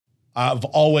I've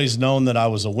always known that I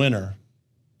was a winner.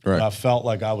 Right. But I felt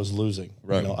like I was losing.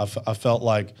 Right. You know, I felt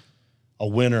like a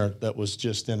winner that was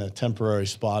just in a temporary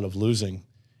spot of losing.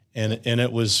 And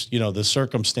it was, you know, the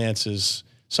circumstances.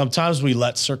 Sometimes we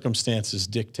let circumstances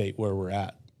dictate where we're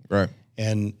at. Right.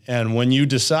 And when you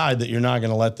decide that you're not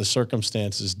going to let the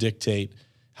circumstances dictate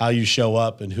how you show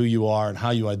up and who you are and how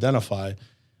you identify,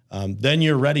 then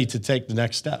you're ready to take the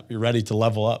next step. You're ready to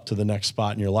level up to the next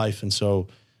spot in your life. And so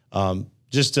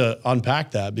just to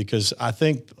unpack that, because I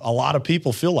think a lot of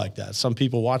people feel like that. Some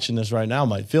people watching this right now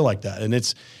might feel like that. And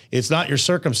it's not your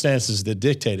circumstances that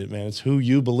dictate it, man. It's who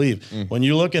you believe. When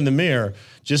you look in the mirror,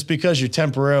 just because you're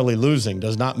temporarily losing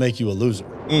does not make you a loser.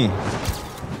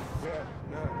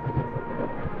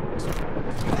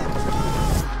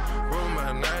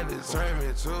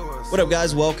 What up,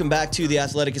 guys? Welcome back to the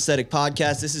Athletic Aesthetic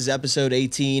Podcast. This is episode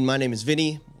 18. My name is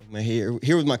Vinny. I'm here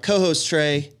with my co-host,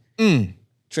 Trey.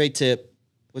 Trey Tip.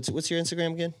 What's your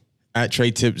Instagram again? At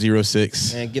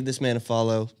TreyTip06. Man, give this man a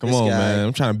follow. Come on, man.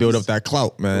 I'm trying to build up that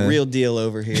clout, man. Real deal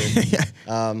over here.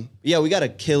 Yeah, we got a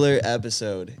killer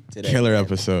episode today. Killer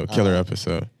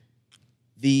episode.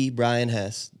 The Brian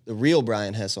Hess, the real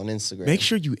Brian Hess on Instagram. Make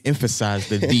sure you emphasize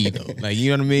the D, though. Like, you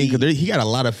know what I mean? Because he got a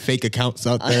lot of fake accounts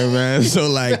out there, man. So,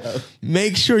 like,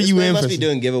 make sure you emphasize. Must be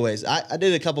doing giveaways. I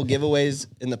did a couple giveaways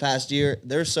in the past year.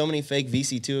 There's so many fake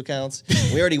VC2 accounts.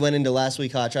 We already went into last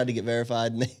week how I tried to get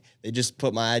verified, and they just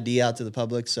put my ID out to the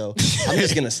public. So I'm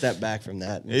just going to step back from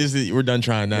that. We're done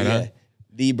trying that, huh?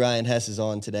 The Brian Hess is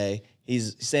on today.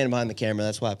 He's standing behind the camera.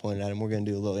 That's why I pointed at him. We're going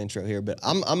to do a little intro here. But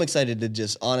I'm excited to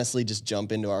just honestly just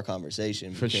jump into our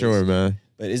conversation. For sure, man.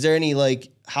 But is there any, like,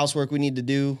 housework we need to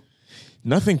do?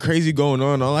 Nothing crazy going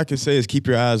on. All I can say is keep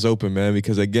your eyes open, man,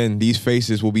 because, again, these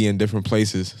faces will be in different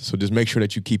places. So just make sure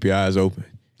that you keep your eyes open.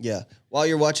 Yeah. While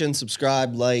you're watching,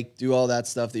 subscribe, like, do all that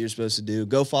stuff that you're supposed to do.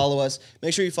 Go follow us.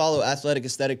 Make sure you follow Athletic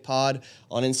Aesthetic Pod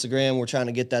on Instagram. We're trying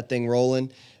to get that thing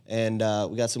rolling. And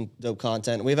we got some dope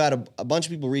content. We've had a bunch of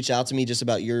people reach out to me just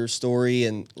about your story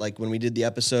and, like, when we did the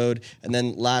episode. And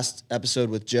then last episode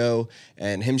with Joe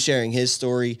and him sharing his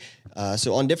story.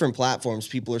 So on different platforms,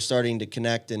 people are starting to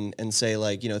connect and say,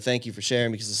 like, you know, thank you for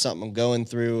sharing because it's something I'm going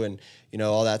through and, you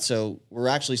know, all that. So we're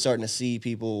actually starting to see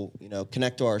people, you know,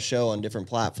 connect to our show on different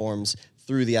platforms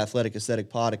through the Athletic Aesthetic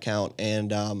Pod account.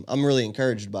 And I'm really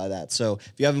encouraged by that. So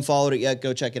if you haven't followed it yet,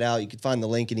 go check it out. You can find the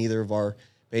link in either of our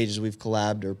pages we've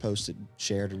collabed or posted,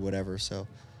 shared, or whatever. So,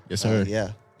 yes, sir.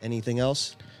 Yeah. Anything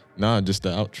else? Nah, just the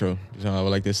outro. Just how I would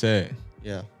like to say it.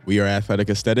 Yeah. We are Athletic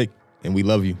Aesthetic, and we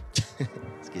love you.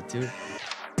 Let's get to it.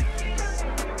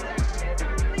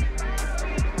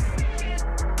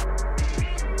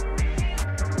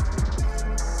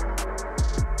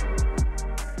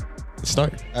 Let's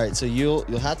start. All right. So you'll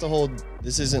have to hold.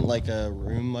 This isn't like a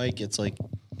room mic. It's like,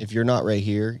 if you're not right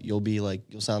here, you'll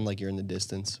sound like you're in the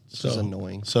distance, which is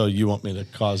annoying. So you want me to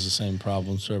cause the same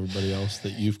problems for everybody else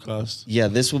that you've caused? Yeah,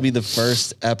 this will be the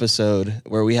first episode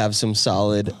where we have some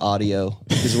solid audio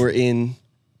because we're in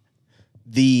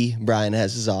the Brian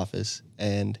Hess's office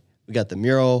and we got the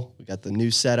mural, we got the new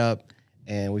setup,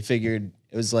 and we figured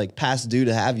it was like past due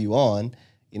to have you on,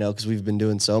 you know, because we've been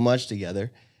doing so much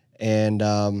together, and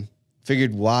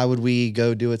figured why would we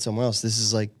go do it somewhere else? This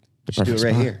is like, we should do it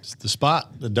right here. It's the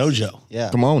spot, the dojo. Yeah.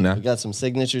 Come on now. We got some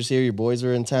signatures here. Your boys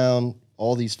were in town.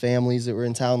 All these families that were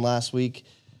in town last week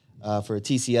for a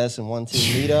TCS and one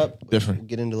team meetup. Different. We'll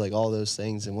get into like all those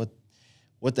things and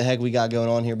what the heck we got going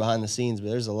on here behind the scenes. But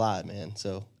there's a lot, man.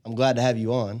 So I'm glad to have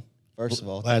you on. First of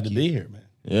all, Glad to be here, man.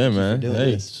 Yeah, man.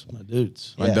 Hey, It's my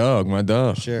dudes. My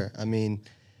dog. Sure. I mean,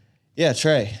 yeah,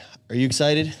 Trey, are you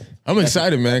excited? I'm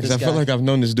excited, man, because I feel guy? like I've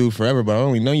known this dude forever, but I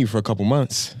only known you for a couple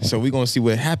months. So we're going to see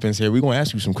what happens here. We're going to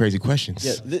ask you some crazy questions.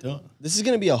 Yeah, this is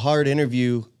going to be a hard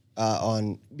interview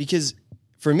because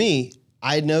for me,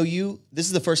 I know you. This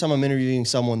is the first time I'm interviewing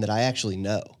someone that I actually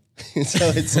know. So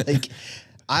it's like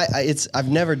I've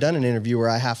never done an interview where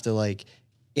I have to like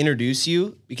introduce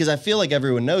you because I feel like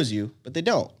everyone knows you, but they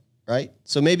don't, right?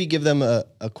 So maybe give them a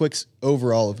quick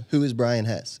overall of who is Brian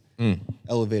Hess.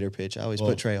 Elevator pitch. I always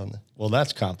put Trey on the. Well,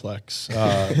 that's complex.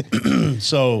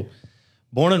 So,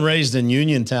 born and raised in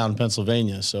Uniontown,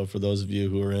 Pennsylvania. So, for those of you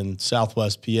who are in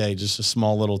Southwest PA, just a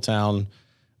small little town,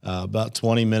 about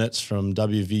 20 minutes from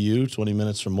WVU, 20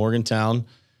 minutes from Morgantown.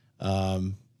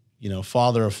 You know,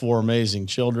 father of 4 amazing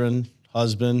children,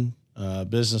 husband,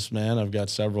 businessman. I've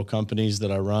got several companies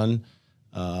that I run.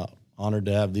 Honored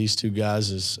to have these 2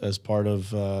 guys as part of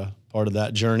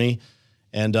that journey.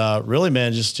 And really,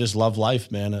 man, just love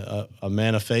life, man. A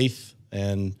man of faith,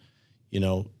 and you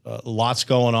know, lots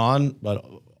going on, but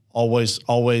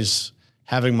always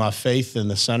having my faith in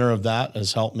the center of that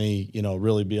has helped me,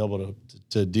 really be able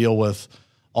to deal with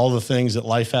all the things that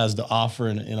life has to offer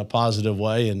in a positive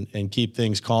way and keep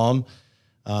things calm.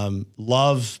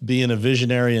 Love being a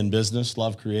visionary in business,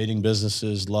 love creating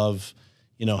businesses, love,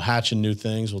 hatching new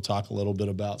things. We'll talk a little bit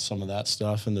about some of that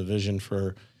stuff and the vision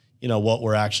for, what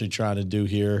we're actually trying to do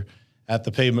here at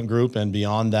the Pavement Group and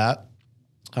beyond that.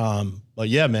 But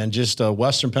yeah, man, just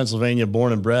Western Pennsylvania,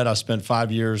 born and bred. I spent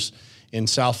 5 years in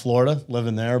South Florida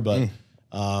living there, but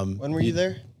when were you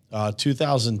there?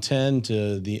 2010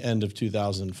 to the end of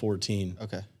 2014.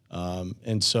 Okay.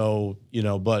 And so,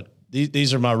 but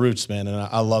these are my roots, man. And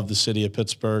I love the city of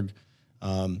Pittsburgh.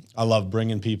 I love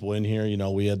bringing people in here.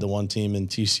 We had the one team in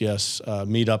TCS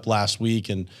meet up last week,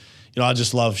 and I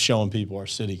just love showing people our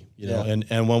city. Know,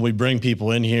 and when we bring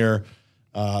people in here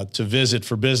to visit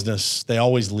for business, they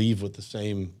always leave with the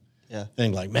same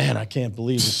thing. Like, man, I can't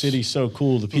believe the city's so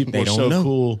cool. The people are so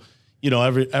cool.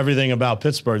 Everything about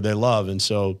Pittsburgh they love. And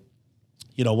so,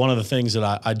 one of the things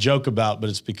that I joke about, but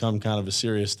it's become kind of a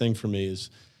serious thing for me is,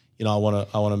 I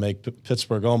want to make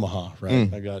Pittsburgh Omaha,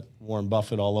 right? I got Warren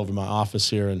Buffett all over my office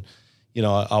here, and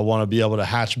I want to be able to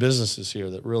hatch businesses here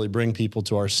that really bring people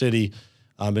to our city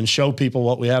and show people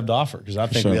what we have to offer, because I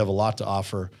think we have a lot to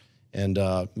offer. And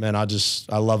man, I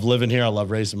love living here. I love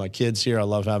raising my kids here. I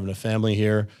love having a family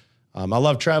here. I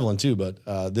love traveling too,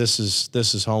 but this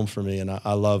is home for me, and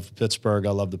I love Pittsburgh.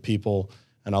 I love the people,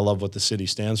 and I love what the city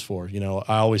stands for.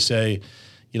 I always say,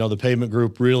 the Pavement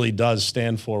Group really does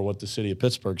stand for what the city of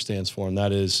Pittsburgh stands for, and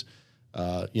that is,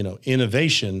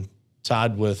 innovation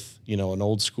tied with, an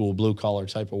old school blue collar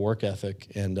type of work ethic.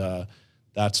 And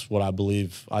that's what I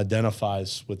believe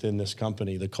identifies within this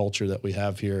company. The culture that we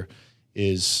have here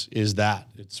is that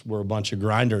we're a bunch of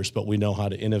grinders, but we know how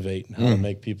to innovate and how to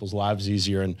make people's lives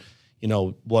easier. And,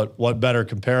 what better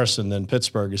comparison than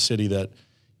Pittsburgh, a city that,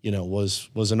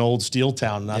 was an old steel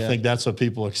town. And I think that's what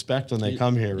people expect when they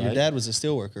come here, right? Your dad was a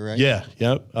steel worker, right? Yeah.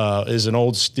 Yep. Is an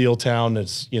old steel town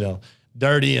that's,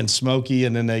 dirty and smoky.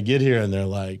 And then they get here and they're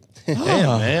like,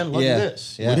 damn, man, look at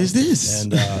this. Yeah. What is this?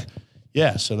 And,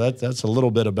 so that's a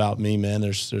little bit about me, man.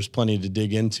 There's plenty to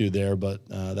dig into there, but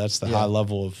that's the high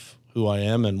level of who I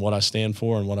am and what I stand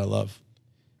for and what I love.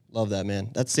 Love that, man.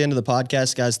 That's the end of the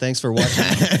podcast, guys. Thanks for watching.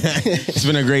 It's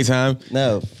been a great time.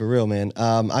 No, for real, man.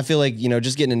 I feel like,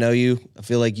 just getting to know you, I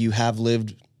feel like you have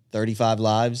lived 35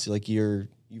 lives. Like you've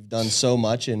done so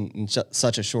much in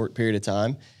such a short period of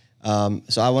time.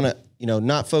 So I want to,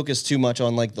 not focus too much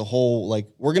on like the whole, like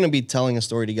we're going to be telling a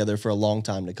story together for a long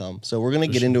time to come. So we're going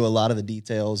to get into a lot of the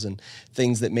details and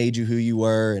things that made you who you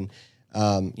were. And,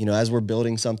 as we're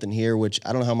building something here, which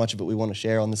I don't know how much of it we want to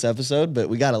share on this episode, but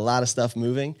we got a lot of stuff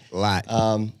moving. A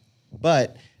lot.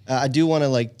 But I do want to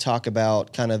like talk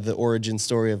about kind of the origin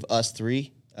story of us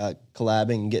three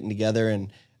collabing and getting together,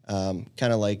 and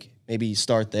kind of like maybe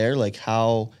start there, like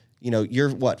how, you're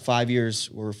what, 5 years,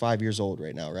 we're 5 years old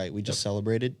right now, right? We just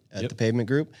celebrated at the Pavement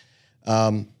Group,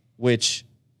 which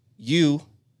you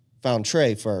found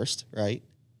Trey first, right?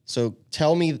 So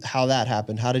tell me how that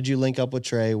happened. How did you link up with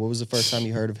Trey? What was the first time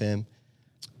you heard of him?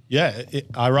 Yeah,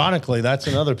 ironically, that's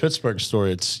another Pittsburgh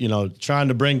story. It's, trying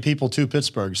to bring people to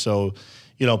Pittsburgh. So,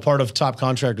 part of Top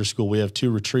Contractor School, we have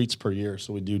 2 retreats per year.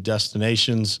 So we do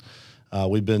destinations.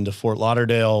 We've been to Fort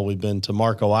Lauderdale. We've been to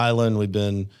Marco Island. We've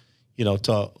been,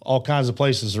 to all kinds of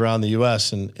places around the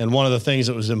U.S. And one of the things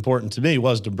that was important to me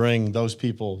was to bring those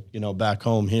people, back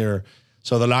home here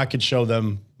so that I could show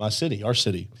them my city, our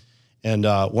city. And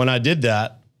when I did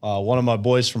that, one of my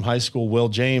boys from high school, Will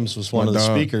James, was one of the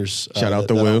speakers. Shout out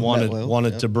to Will. I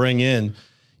wanted to bring in,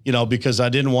 because I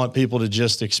didn't want people to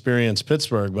just experience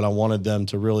Pittsburgh, but I wanted them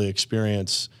to really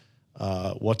experience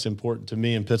what's important to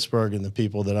me in Pittsburgh and the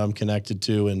people that I'm connected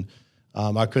to. And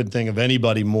I couldn't think of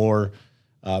anybody more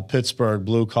Pittsburgh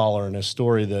blue collar and a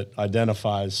story that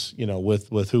identifies,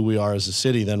 with who we are as a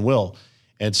city than Will.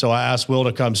 And so I asked Will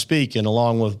to come speak, and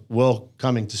along with Will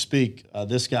coming to speak,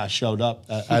 this guy showed up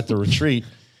at the retreat.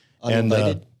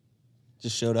 Uninvited?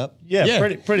 Just showed up? Yeah.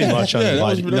 Pretty much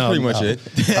uninvited. That's pretty much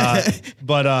it.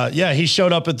 But he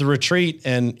showed up at the retreat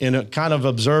and kind of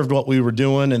observed what we were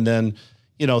doing. And then,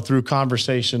 through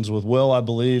conversations with Will, I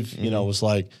believe, was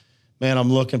like, man,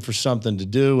 I'm looking for something to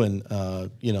do. And,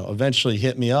 eventually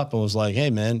hit me up and was like, hey,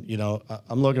 man,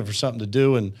 I'm looking for something to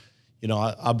do. And,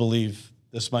 I believe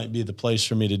this might be the place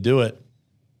for me to do it.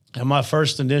 And my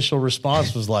first initial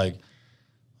response was like,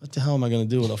 what the hell am I going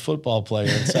to do with a football player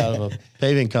inside of a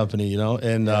paving company,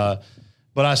 And,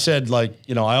 but I said, like,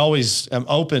 I always am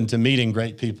open to meeting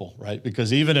great people, right?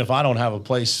 Because even if I don't have a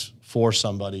place for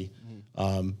somebody,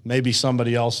 maybe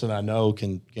somebody else that I know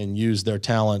can use their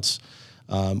talents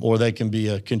or they can be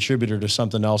a contributor to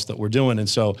something else that we're doing. And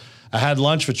so I had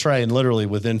lunch with Trey, and literally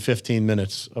within 15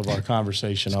 minutes of our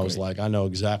conversation, I was like, I know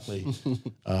exactly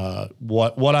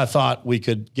what I thought we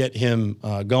could get him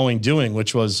doing,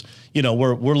 which was,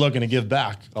 we're looking to give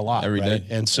back a lot every day.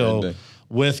 And so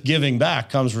with giving back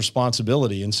comes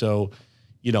responsibility. And so,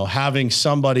 having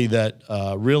somebody that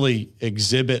really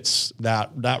exhibits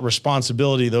that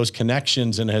responsibility, those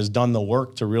connections, and has done the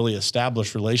work to really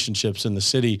establish relationships in the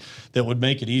city that would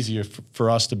make it easier for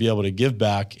us to be able to give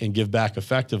back and give back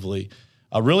effectively,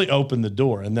 really opened the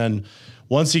door. And then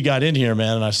once he got in here,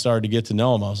 man, and I started to get to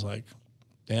know him, I was like,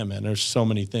 damn, man, there's so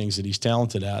many things that he's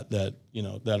talented at that,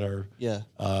 that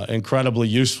are incredibly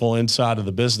useful inside of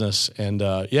the business. And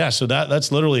so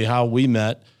that's literally how we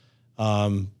met.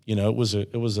 Was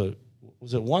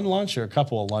it one lunch or a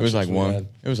couple of lunches? It was like one.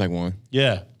 It was like one.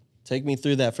 Yeah. Take me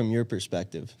through that from your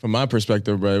perspective. From my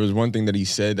perspective, bro, it was one thing that he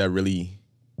said that really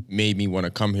made me want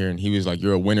to come here. And he was like,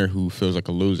 you're a winner who feels like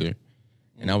a loser.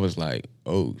 And I was like,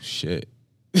 oh, shit.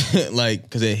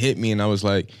 Because it hit me, and I was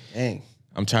like, dang,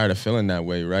 I'm tired of feeling that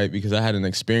way, right? Because I had an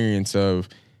experience of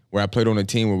where I played on a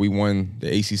team where we won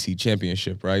the ACC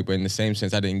championship, right? But in the same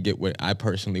sense, I didn't get what I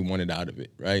personally wanted out of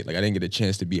it, right? Like, I didn't get a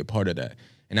chance to be a part of that.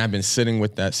 And I've been sitting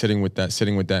with that.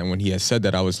 And when he had said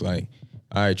that, I was like,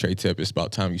 all right, Trey Tip, it's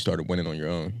about time you started winning on your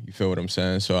own. You feel what I'm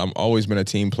saying? So I've always been a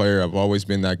team player. I've always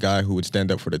been that guy who would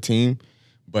stand up for the team.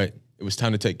 But it was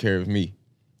time to take care of me.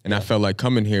 And I felt like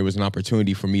coming here was an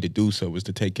opportunity for me to do so, was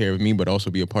to take care of me, but also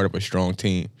be a part of a strong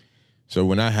team. So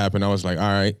when that happened, I was like, all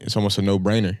right, it's almost a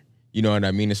no-brainer. You know what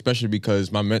I mean? Especially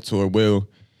because my mentor, Will,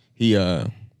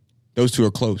 those two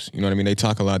are close. You know what I mean? They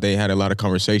talk a lot. They had a lot of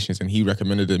conversations, and he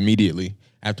recommended it immediately.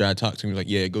 After I talked to him, he was like,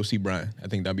 yeah, go see Brian. I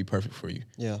think that'd be perfect for you.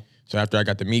 Yeah. So after I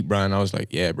got to meet Brian, I was like,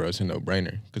 yeah, bro, it's a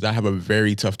no-brainer. Because I have a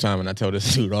very tough time, and I tell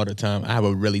this dude all the time, I have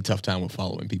a really tough time with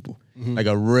following people. Like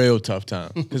a real tough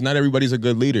time. Because not everybody's a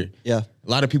good leader. Yeah. A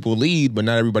lot of people lead, but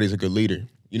not everybody's a good leader.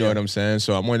 You know what I'm saying?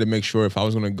 So I wanted to make sure if I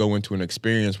was going to go into an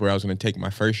experience where I was going to take my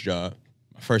first job,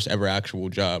 my first ever actual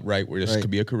job, right, where this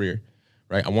could be a career,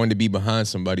 right? I wanted to be behind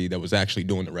somebody that was actually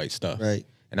doing the right stuff. Right.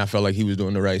 And I felt like he was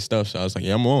doing the right stuff. So I was like,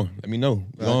 yeah, I'm on. Let me know.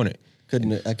 We're on it.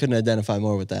 I couldn't identify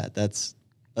more with that. That's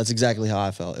exactly how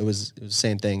I felt. It was the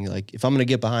same thing. Like, if I'm going to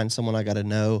get behind someone, I got to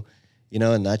know,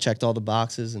 and I checked all the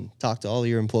boxes and talked to all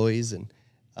your employees, and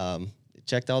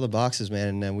checked all the boxes, man.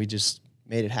 And then we just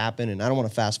made it happen. And I don't want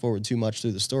to fast forward too much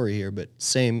through the story here, but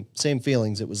same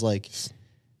feelings. It was like,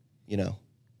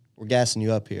 we're gassing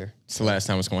you up here. It's the last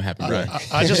time it's going to happen, right?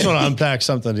 I just want to unpack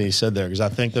something that he said there, because I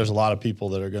think there's a lot of people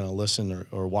that are going to listen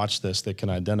or watch this that can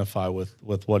identify with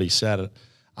what he said.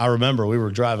 I remember we were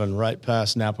driving right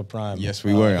past Napa Prime. Yes,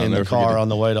 we were. In the car on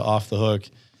the way to Off the Hook.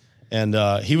 And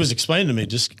he was explaining to me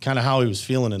just kind of how he was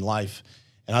feeling in life.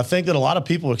 And I think that a lot of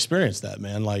people experience that,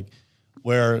 man. Like,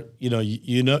 where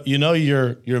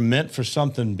you're meant for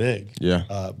something big,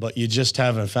 but you just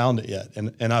haven't found it yet.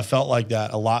 And I felt like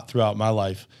that a lot throughout my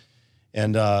life.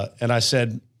 And I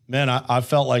said, man, I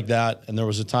felt like that. And there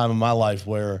was a time in my life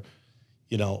where,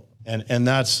 and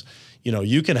that's,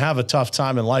 you can have a tough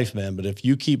time in life, man. But if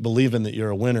you keep believing that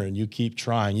you're a winner, and you keep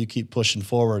trying, you keep pushing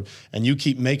forward, and you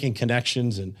keep making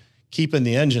connections and keeping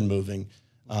the engine moving,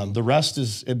 the rest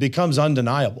it becomes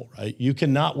undeniable, right? You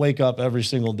cannot wake up every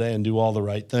single day and do all the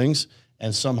right things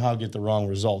and somehow get the wrong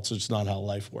results. It's not how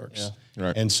life works. Yeah.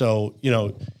 Right. And so,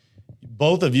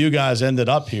 both of you guys ended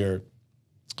up here.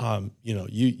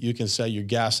 You can say you're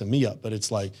gassing me up, but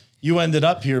it's like you ended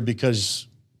up here because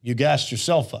you gassed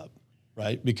yourself up,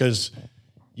 right? Because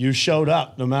you showed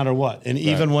up no matter what. And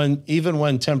even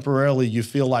when temporarily you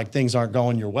feel like things aren't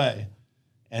going your way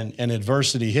and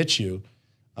adversity hits you,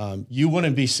 you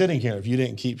wouldn't be sitting here if you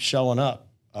didn't keep showing up,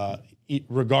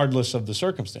 regardless of the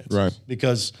circumstances. Right.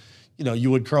 Because,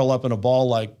 you would curl up in a ball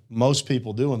like most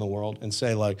people do in the world and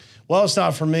say like, well, it's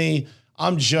not for me.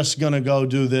 I'm just going to go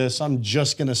do this. I'm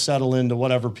just going to settle into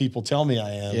whatever people tell me I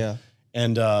am. Yeah.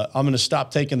 And I'm going to stop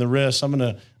taking the risks. I'm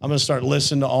going to start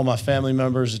listening to all my family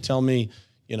members that tell me,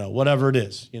 whatever it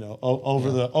is.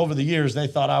 Over the years, they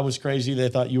thought I was crazy. They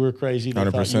thought you were crazy. They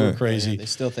 100%. thought you were crazy. Yeah, they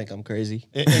still think I'm crazy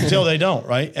until they don't,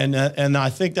 right? And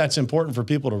I think that's important for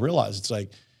people to realize. It's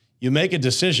like you make a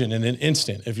decision in an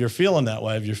instant. If you're feeling that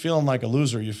way, if you're feeling like a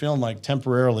loser, you're feeling like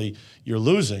temporarily you're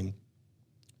losing,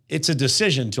 it's a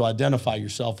decision to identify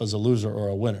yourself as a loser or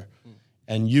a winner.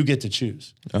 And you get to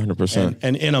choose. 100%.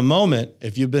 And in a moment,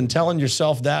 if you've been telling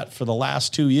yourself that for the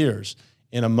last 2 years,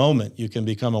 in a moment, you can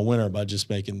become a winner by just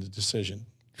making the decision.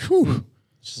 Whew.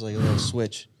 It's just like a little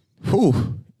switch.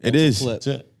 Whew. It is. Flip. That's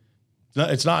it.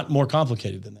 It's not more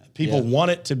complicated than that. People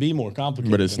want it to be more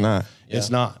complicated. But it's not. It's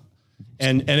not.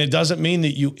 And it doesn't mean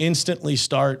that you instantly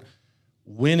start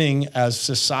winning as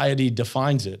society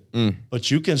defines it,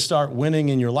 but you can start winning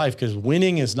in your life, because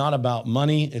winning is not about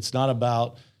money. It's not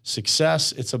about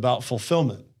success. It's about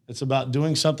fulfillment. It's about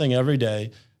doing something every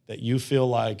day that you feel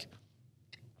like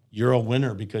you're a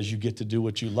winner because you get to do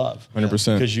what you love.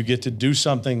 100%. Because you get to do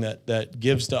something that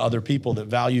gives to other people, that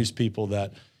values people,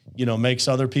 that, makes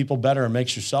other people better and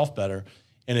makes yourself better.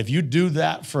 And if you do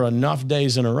that for enough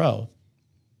days in a row,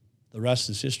 the rest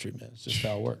is history, man. It's just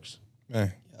how it works.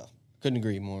 Man, Yeah. Couldn't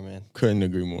agree more, man. couldn't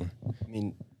agree more. I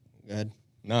mean, go ahead.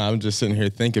 No, I'm just sitting here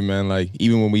thinking, man, like,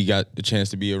 even when we got the chance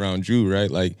to be around Drew, right?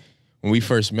 Like, when we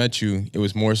first met you, it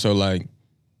was more so like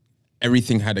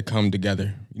everything had to come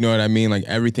together. You know what I mean? Like,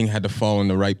 everything had to fall in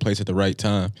the right place at the right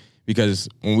time. Because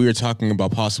when we were talking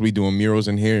about possibly doing murals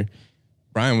in here,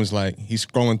 Brian was like, he's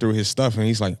scrolling through his stuff, and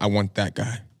he's like, I want that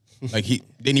guy. Like, he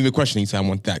didn't even question it. He said, I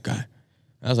want that guy.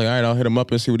 I was like, all right, I'll hit him up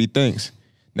and see what he thinks.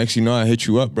 Next you know, I hit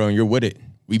you up, bro, and you're with it.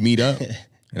 We meet up,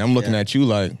 and I'm looking at you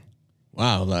like,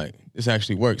 wow, like, this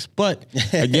actually works. But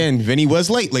again, Vinny was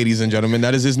late, ladies and gentlemen.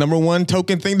 That is his number one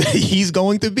token thing that he's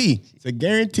going to be. It's a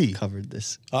guarantee. Covered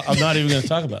this. I'm not even going to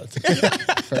talk about it.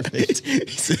 Perfect.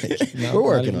 We're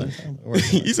working on it.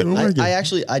 He said we're working.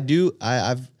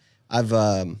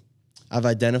 I've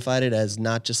identified it as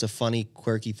not just a funny,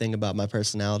 quirky thing about my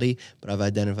personality, but I've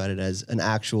identified it as an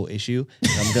actual issue,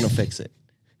 and I'm gonna fix it.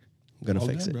 I'm gonna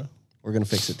fix it. Bro. We're gonna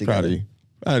fix it together. Proud of you.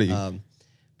 Proud of you.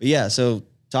 But yeah, so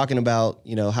talking about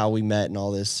how we met and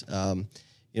all this,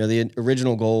 the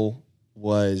original goal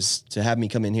was to have me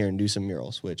come in here and do some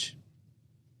murals, which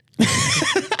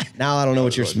now I don't know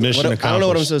what you're Mission I don't know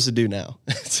what I'm accomplished. supposed to do now.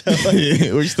 So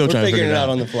We're still trying to figuring figure it out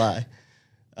on the fly.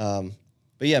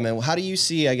 But yeah, man, how do you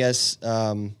see, I guess,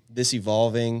 this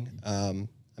evolving? I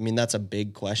mean, that's a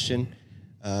big question.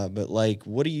 But like,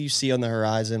 what do you see on the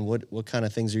horizon? What kind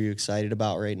of things are you excited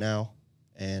about right now?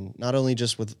 And not only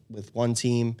just with one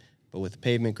team, but with the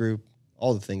Pavement Group,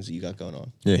 all the things that you got going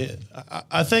on. Yeah.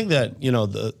 I think that,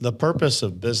 the purpose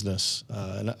of business,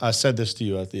 and I said this to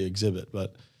you at the exhibit,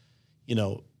 but,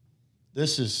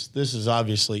 this is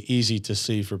obviously easy to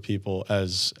see for people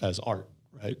as art,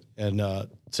 right? And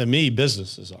to me,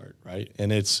 business is art, right?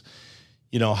 And it's,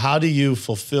 how do you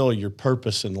fulfill your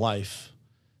purpose in life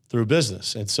through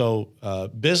business? And so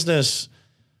business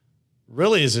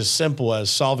really is as simple as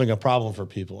solving a problem for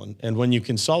people. And when you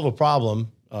can solve a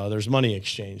problem, there's money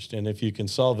exchanged. And if you can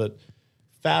solve it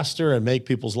faster and make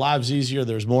people's lives easier,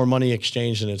 there's more money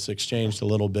exchanged, and it's exchanged a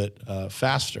little bit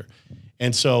faster.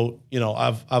 And so,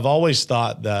 I've always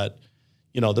thought that,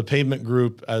 the Pavement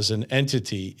Group as an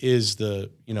entity is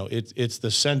it's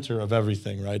the center of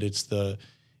everything, right? It's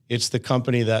the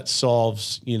company that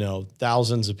solves,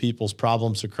 thousands of people's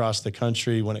problems across the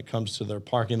country when it comes to their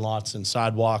parking lots and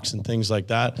sidewalks and things like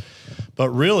that. But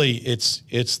really, it's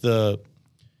the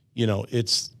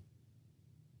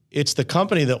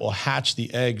company that will hatch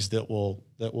the eggs that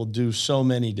will do so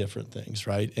many different things,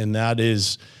 right? And that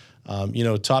is,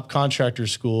 Top Contractor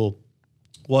School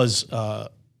was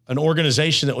an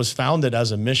organization that was founded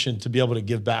as a mission to be able to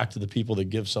give back to the people that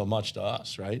give so much to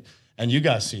us, right? And you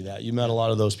guys see that. You met a lot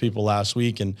of those people last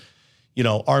week. And,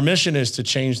 our mission is to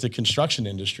change the construction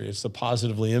industry. It's to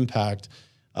positively impact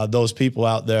those people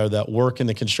out there that work in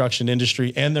the construction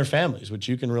industry and their families, which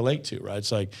you can relate to, right?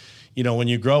 It's like, when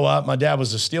you grow up, my dad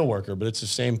was a steel worker, but it's the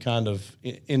same kind of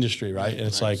industry, right? And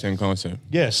it's like, Same concept.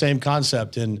 yeah, same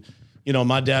concept. And,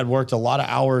 my dad worked a lot of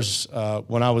hours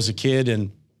when I was a kid.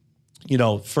 And,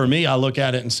 for me, I look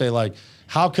at it and say, like,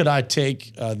 how could I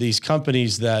take these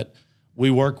companies that we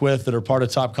work with that are part of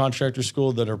Top Contractor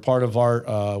School, that are part of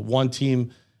our one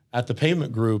team at the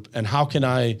Pavement Group, and how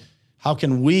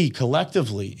can we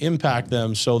collectively impact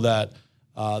them so that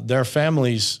their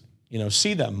families,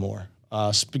 see them more,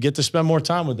 get to spend more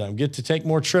time with them, get to take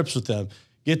more trips with them,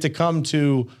 get to come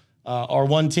to our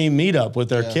one team meetup with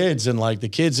their kids, and like the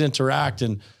kids interact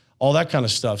and all that kind of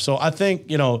stuff. So I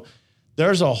think,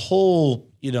 there's a whole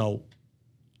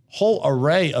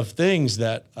array of things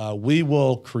that we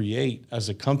will create as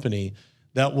a company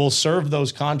that will serve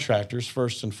those contractors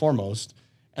first and foremost.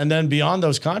 And then beyond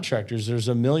those contractors, there's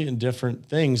a million different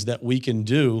things that we can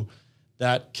do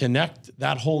that connect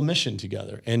that whole mission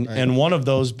together. And one of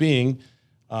those being,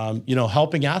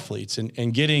 helping athletes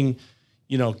and getting,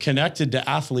 connected to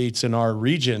athletes in our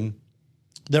region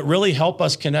that really help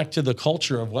us connect to the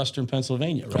culture of Western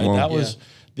Pennsylvania, right? That was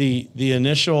the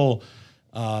initial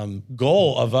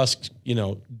goal of us,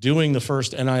 doing the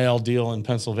first NIL deal in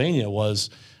Pennsylvania was,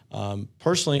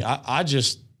 personally, I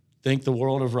just think the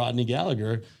world of Rodney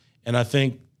Gallagher. And I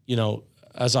think,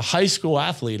 as a high school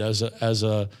athlete, as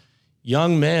a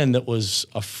young man that was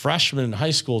a freshman in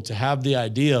high school to have the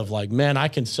idea of like, man, I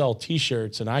can sell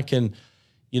T-shirts and I can,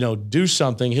 do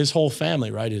something. His whole family,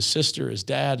 right? His sister, his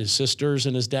dad, his sisters,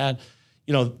 and his dad,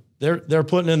 they're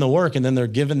putting in the work, and then they're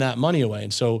giving that money away.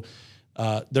 And so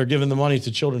they're giving the money to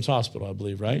Children's Hospital, I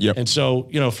believe, right? Yep. And so,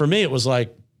 for me, it was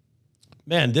like,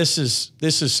 man, this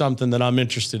is something that I'm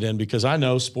interested in, because I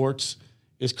know sports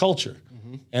is culture.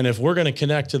 Mm-hmm. And if we're going to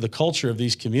connect to the culture of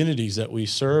these communities that we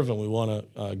serve and we want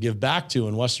to give back to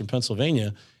in Western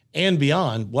Pennsylvania and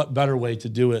beyond, what better way to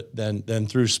do it than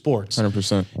through sports?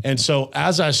 100%. And so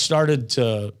as I started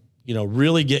to,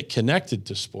 really get connected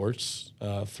to sports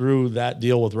through that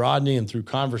deal with Rodney and through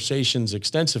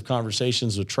extensive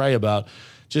conversations with Trey about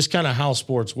just kind of how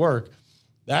sports work,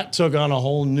 that took on a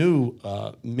whole new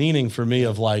meaning for me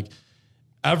of like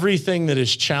everything that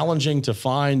is challenging to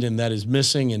find and that is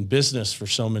missing in business for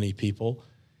so many people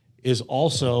is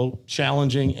also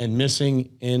challenging and missing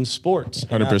in sports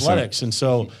and 100%. athletics. And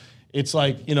so it's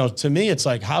like, to me, it's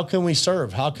like, how can we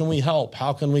serve? How can we help?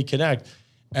 How can we connect?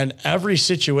 And every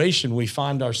situation we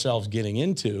find ourselves getting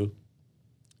into,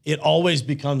 it always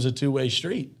becomes a two-way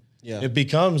street. Yeah. It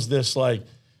becomes this like,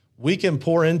 we can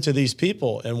pour into these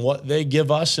people and what they give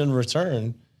us in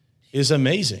return is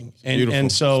amazing. And, beautiful.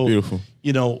 and so, it's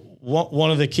beautiful.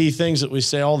 One of the key things that we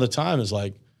say all the time is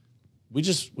like, we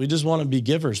just want to be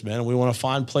givers, man. And we want to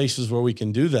find places where we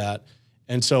can do that.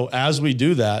 And so as we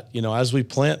do that, as we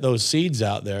plant those seeds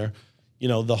out there,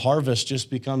 the harvest just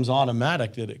becomes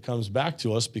automatic that it comes back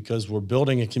to us because we're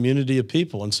building a community of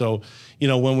people. And so,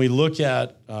 when we look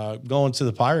at going to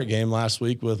the Pirate game last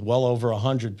week with well over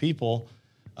 100 people,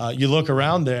 you look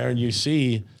around there and you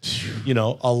see,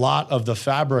 a lot of the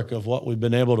fabric of what we've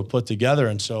been able to put together.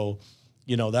 And so,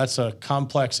 that's a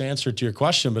complex answer to your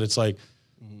question, but it's like,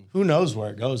 who knows where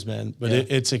it goes, man? But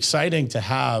it's exciting to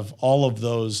have all of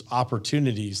those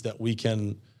opportunities that we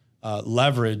can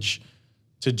leverage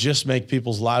to just make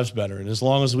people's lives better. And as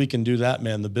long as we can do that,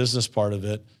 man, the business part of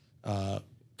it,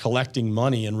 collecting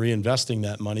money and reinvesting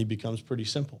that money becomes pretty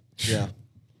simple. Yeah.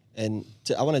 And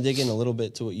I want to dig in a little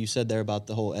bit to what you said there about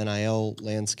the whole NIL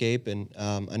landscape. And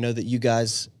I know that you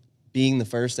guys being the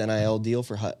first NIL deal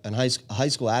for a high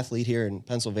school athlete here in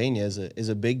Pennsylvania is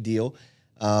a big deal.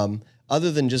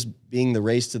 Other than just being the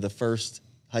race to the first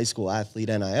high school athlete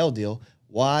NIL deal,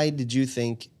 why did you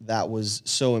think that was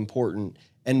so important?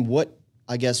 And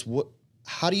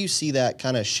how do you see that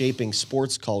kind of shaping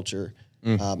sports culture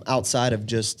outside of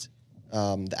just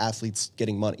the athletes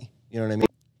getting money? You know what I mean?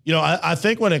 I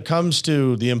think when it comes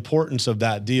to the importance of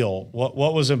that deal,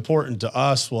 what was important to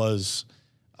us was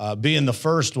being the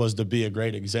first was to be a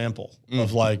great example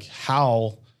of like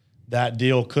how that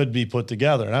deal could be put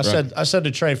together. And I said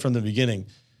to Trey from the beginning,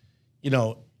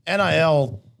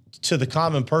 NIL to the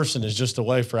common person is just a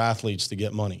way for athletes to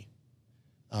get money.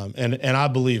 And I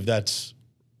believe that's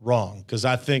wrong, because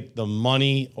I think the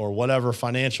money or whatever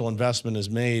financial investment is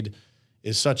made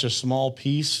is such a small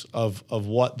piece of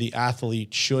what the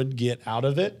athlete should get out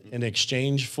of it in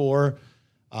exchange for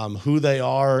who they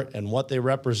are and what they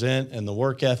represent and the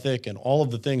work ethic and all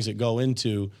of the things that go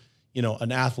into,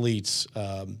 an athlete's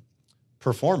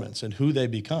performance and who they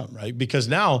become, right? Because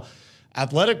now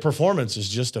athletic performance is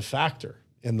just a factor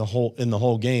in the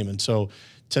whole game. And so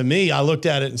to me, I looked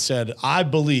at it and said, I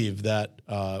believe that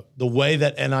the way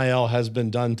that NIL has been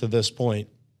done to this point,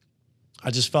 I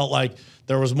just felt like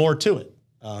there was more to it.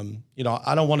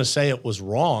 I don't want to say it was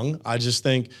wrong. I just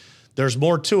think there's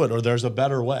more to it, or there's a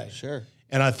better way. Sure.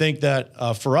 And I think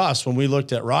that for us, when we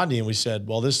looked at Rodney and we said,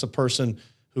 well, this is a person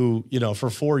who, for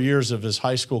 4 years of his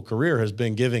high school career has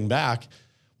been giving back.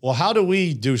 Well, how do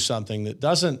we do something that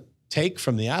doesn't take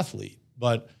from the athlete,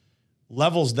 but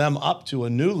levels them up to a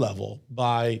new level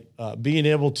by being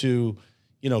able to,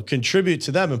 contribute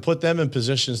to them and put them in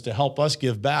positions to help us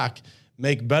give back,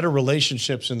 make better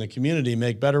relationships in the community,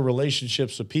 make better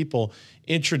relationships with people,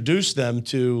 introduce them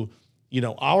to,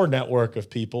 our network of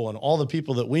people and all the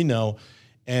people that we know,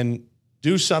 and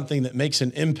do something that makes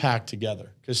an impact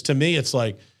together. Because to me, it's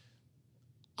like,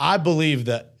 I believe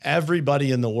that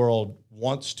everybody in the world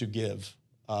wants to give,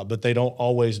 but they don't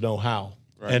always know how.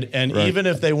 Right. And right. Even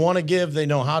if they want to give, they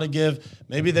know how to give.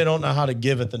 Maybe they don't know how to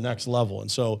give at the next level.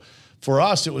 And so for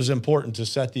us, it was important to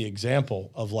set the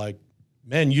example of like,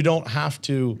 man, you don't have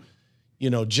to,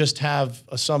 just have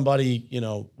somebody,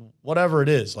 whatever it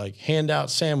is, like hand out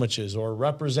sandwiches or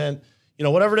represent,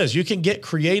 whatever it is. You can get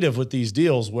creative with these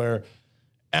deals where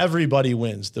everybody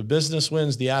wins. The business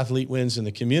wins, the athlete wins, and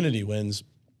the community wins.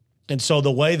 And so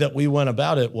the way that we went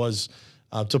about it was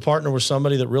to partner with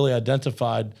somebody that really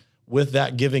identified with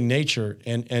that giving nature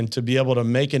and to be able to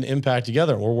make an impact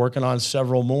together. We're working on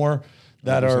several more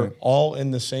that 100%. are all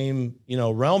in the same,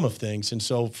 realm of things. And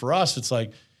so for us, it's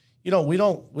like, we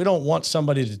don't want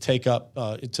somebody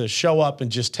to to show up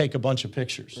and just take a bunch of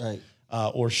pictures, Right.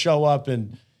 Or show up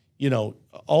and,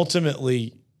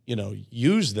 ultimately,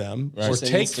 use them or Just an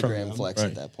take from Instagram them. flex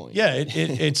at that point. Yeah,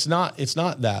 it's not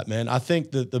that, man. I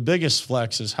think that the biggest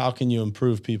flex is how can you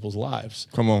improve people's lives.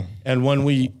 Come on. And when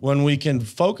we can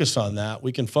focus on that,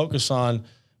 we can focus on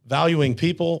valuing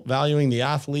people, valuing the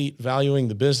athlete, valuing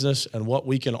the business, and what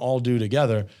we can all do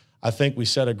together. I think we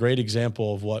set a great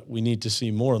example of what we need to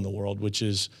see more in the world, which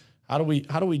is how do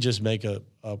we just make the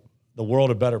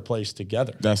world a better place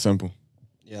together? That's simple.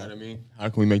 Yeah. You know what I mean? How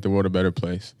can we make the world a better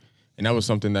place? And that was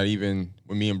something that even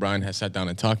when me and Brian had sat down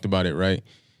and talked about it, right?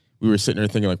 We were sitting there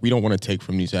thinking, like, we don't want to take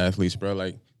from these athletes, bro.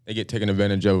 Like, they get taken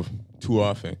advantage of too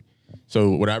often.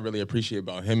 So what I really appreciate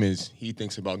about him is he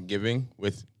thinks about giving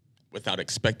without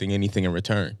expecting anything in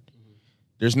return.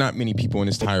 There's not many people on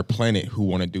this entire planet who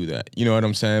want to do that. You know what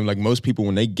I'm saying? Like, most people,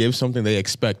 when they give something, they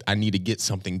expect, I need to get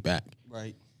something back.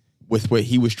 Right. With what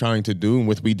he was trying to do and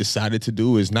what we decided to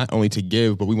do is not only to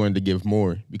give, but we wanted to give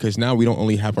more. Because now we don't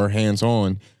only have our hands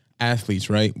on athletes,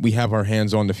 right? We have our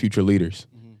hands on the future leaders.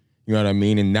 Mm-hmm. You know what I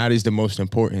mean? And that is the most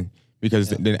important because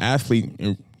the athlete,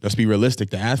 and let's be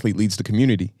realistic, the athlete leads the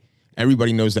community.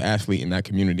 Everybody knows the athlete in that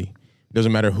community.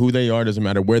 Doesn't matter who they are, doesn't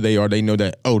matter where they are, they know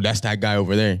that, oh, that's that guy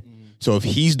over there. Mm-hmm. So if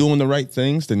he's doing the right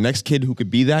things, the next kid who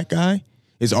could be that guy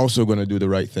is also going to do the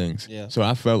right things. Yeah. So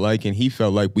I felt like, and he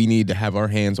felt like we need to have our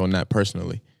hands on that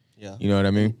personally. Yeah. You know what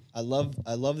I mean? I love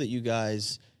that you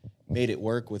guys made it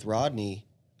work with Rodney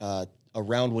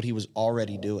around what he was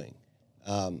already doing.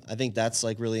 I think that's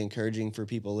like really encouraging for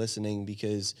people listening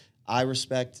because I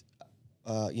respect,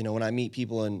 when I meet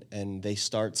people and they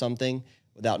start something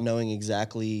without knowing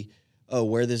exactly,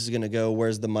 where this is going to go,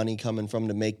 where's the money coming from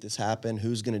to make this happen,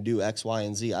 who's going to do X, Y,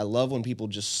 and Z. I love when people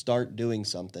just start doing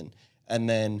something and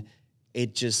then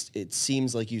it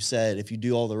seems like you said, if you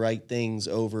do all the right things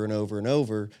over and over and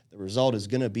over, the result is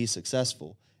going to be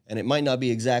successful. And it might not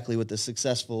be exactly what the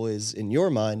successful is in your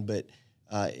mind, but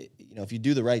if you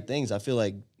do the right things, I feel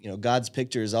like, God's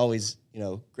picture is always,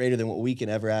 greater than what we can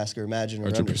ever ask or imagine or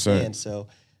 100%. understand. So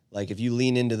like, if you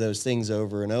lean into those things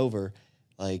over and over,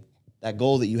 like that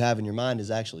goal that you have in your mind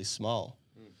is actually small,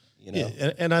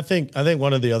 Yeah, and I think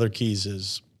one of the other keys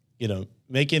is,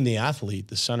 making the athlete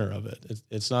the center of it.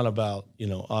 It's not about,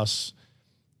 us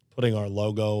putting our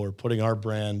logo or putting our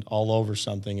brand all over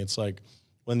something. It's like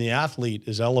when the athlete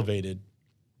is elevated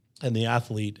and the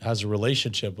athlete has a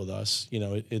relationship with us,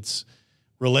 it's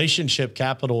relationship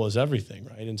capital is everything,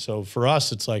 right? And so for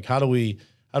us, it's like, how do we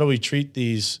treat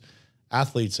these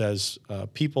athletes as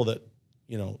people that,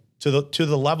 to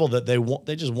the level that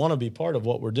they just want to be part of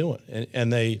what we're doing.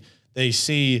 And they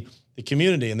see the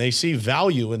community and they see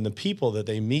value in the people that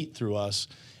they meet through us.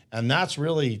 And that's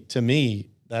really, to me,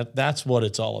 that's what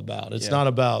it's all about. It's not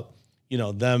about,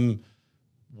 them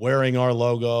wearing our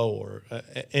logo or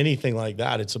anything like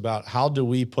that. It's about how do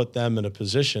we put them in a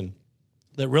position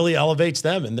that really elevates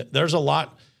them. And there's a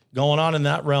lot going on in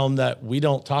that realm that we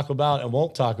don't talk about and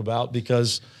won't talk about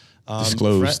because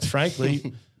disclosed.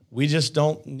 Frankly, we just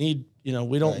don't need,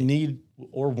 we don't need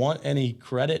or want any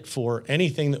credit for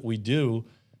anything that we do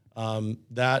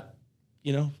that,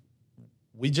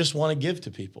 we just want to give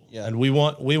to people. Yeah. And we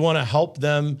want to help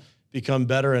them become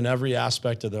better in every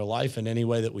aspect of their life in any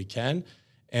way that we can.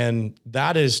 And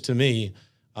that is, to me,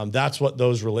 that's what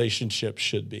those relationships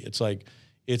should be. It's like,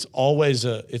 it's always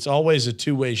a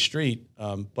two-way street.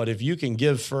 But if you can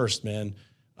give first, man,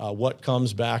 what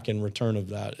comes back in return of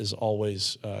that is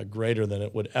always greater than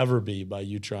it would ever be by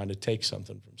you trying to take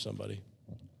something from somebody.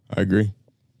 I agree.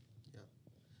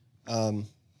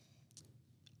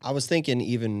 I was thinking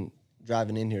even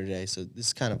driving in here today, so this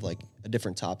is kind of like a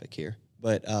different topic here,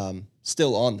 but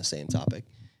still on the same topic.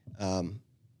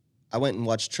 I went and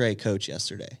watched Trey coach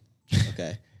yesterday,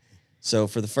 okay? So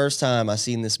for the first time, I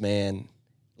seen this man,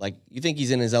 like, you think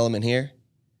he's in his element here?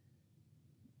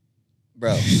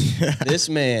 Bro, this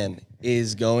man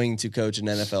is going to coach an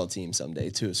NFL team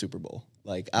someday to a Super Bowl.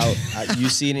 Like,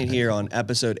 you've seen it here on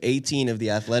episode 18 of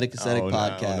the Athletic Aesthetic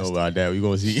Podcast. I don't know about that. We're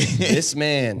going to see. This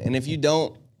man, and if you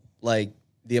don't, like,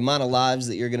 the amount of lives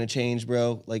that you're going to change,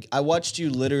 bro. Like, I watched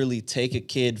you literally take a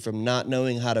kid from not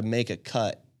knowing how to make a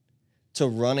cut to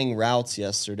running routes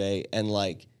yesterday and,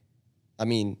 like, I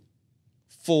mean,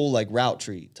 full, like, route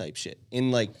tree type shit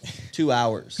in, like, 2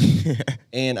 hours.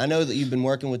 And I know that you've been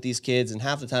working with these kids, and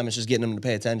half the time it's just getting them to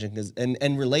pay attention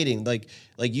and relating. Like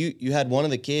you had one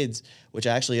of the kids, which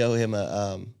I actually owe him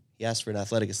he asked for an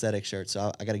Athletic Aesthetic shirt,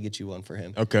 so I got to get you one for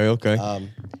him. Okay.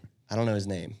 I don't know his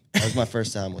name. That was my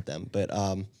first time with them. But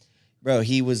bro,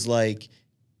 he was like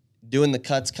doing the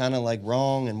cuts kind of like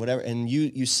wrong and whatever. And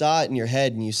you saw it in your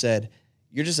head and you said,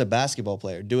 you're just a basketball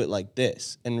player. Do it like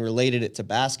this, and related it to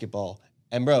basketball.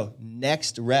 And bro,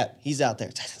 next rep, he's out there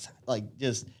like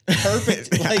just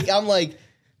perfect. Like I'm like,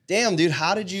 damn, dude,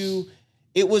 how did you?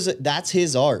 That's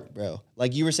his art, bro.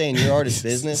 Like you were saying, your art is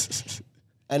business,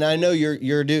 and I know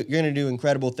you're gonna do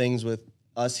incredible things with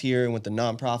us here and with the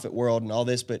nonprofit world and all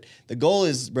this. But the goal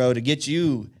is, bro, to get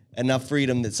you enough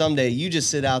freedom that someday you just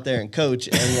sit out there and coach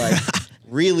and like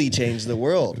really change the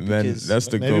world. Man, that's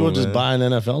the maybe goal. We'll just buy an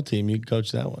NFL team. You can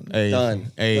coach that one. Hey, Done.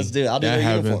 Hey, let's do it. I'll do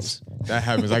their uniforms. That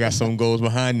happens. I got some goals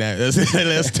behind that.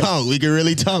 Let's talk. We can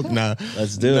really talk now.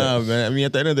 Let's do it. Man. I mean,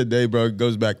 at the end of the day, bro, it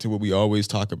goes back to what we always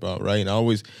talk about, right? And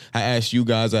I ask you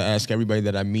guys, I ask everybody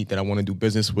that I meet that I want to do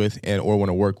business with or want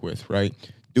to work with, right?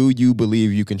 Do you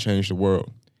believe you can change the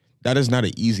world? That is not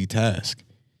an easy task.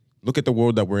 Look at the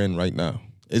world that we're in right now.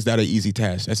 Is that an easy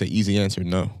task? That's an easy answer,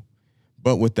 no.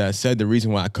 But with that said, the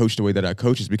reason why I coach the way that I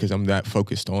coach is because I'm that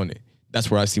focused on it. That's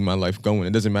where I see my life going.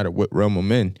 It doesn't matter what realm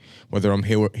I'm in, whether I'm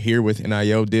here with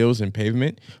NIL deals and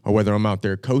pavement or whether I'm out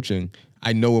there coaching,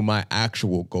 I know what my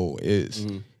actual goal is.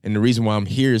 Mm-hmm. And the reason why I'm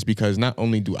here is because not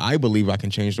only do I believe I can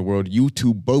change the world, you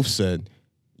two both said,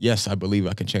 yes, I believe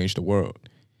I can change the world.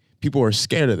 People are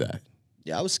scared of that.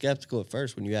 Yeah, I was skeptical at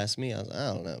first when you asked me. I was like, I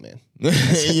don't know, man.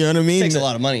 You know what I mean? It takes a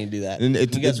lot of money to do that. And you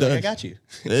guys were like, I got you.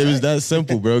 It was that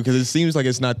simple, bro, because it seems like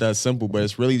it's not that simple, but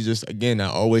it's really just, again, I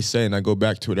always say, and I go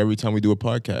back to it every time we do a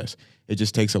podcast, it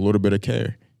just takes a little bit of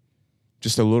care.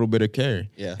 Just a little bit of care.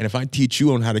 Yeah. And if I teach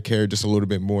you on how to care just a little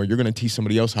bit more, you're going to teach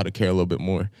somebody else how to care a little bit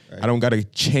more. Right. I don't got to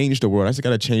change the world. I just got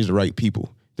to change the right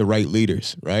people, the right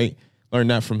leaders, right? Learn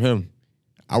that from him.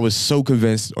 I was so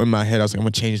convinced in my head, I was like, I'm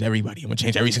going to change everybody. I'm going to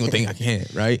change every single thing I can,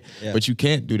 right? Yeah. But you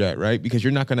can't do that, right? Because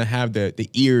you're not going to have the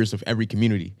ears of every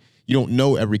community. You don't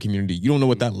know every community. You don't know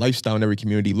what that lifestyle in every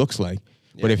community looks like.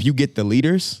 Yeah. But if you get the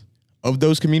leaders of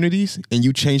those communities and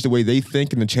you change the way they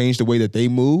think and to change the way that they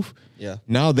move,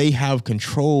 now they have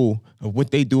control of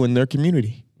what they do in their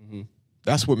community. Mm-hmm.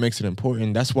 That's what makes it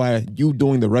important. That's why you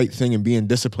doing the right thing and being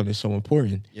disciplined is so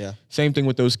important. Yeah. Same thing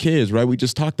with those kids, right? We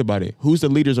just talked about it. Who's the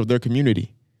leaders of their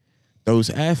community?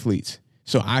 Those athletes.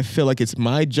 So I feel like it's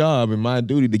my job and my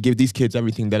duty to give these kids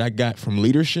everything that I got from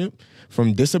leadership,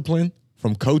 from discipline,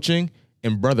 from coaching,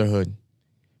 and brotherhood.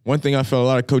 One thing I feel a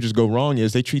lot of coaches go wrong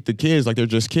is they treat the kids like they're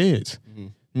just kids. Mm-hmm.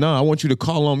 No, I want you to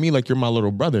call on me like you're my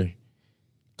little brother.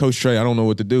 Coach Trey, I don't know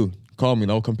what to do. Call me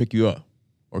and I'll come pick you up.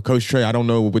 Or Coach Trey, I don't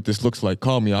know what this looks like.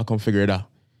 Call me, I'll come figure it out.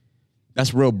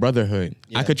 That's real brotherhood.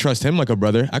 Yeah. I could trust him like a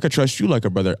brother. I could trust you like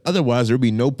a brother. Otherwise, there'd be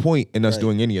no point in us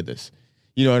doing any of this.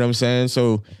 You know what I'm saying?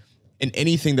 So in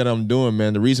anything that I'm doing,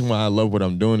 man, the reason why I love what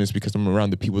I'm doing is because I'm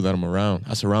around the people that I'm around.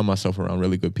 I surround myself around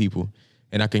really good people.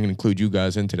 And I can include you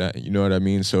guys into that. You know what I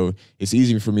mean? So it's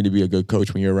easy for me to be a good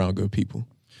coach when you're around good people.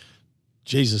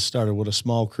 Jesus started with a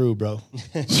small crew, bro.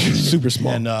 Super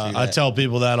small. And I tell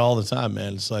people that all the time,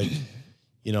 man. It's like,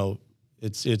 you know,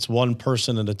 it's one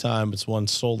person at a time. It's one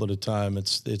soul at a time.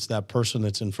 It's that person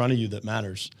that's in front of you that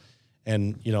matters.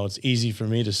 And, you know, it's easy for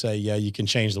me to say, yeah, you can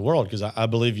change the world because I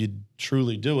believe you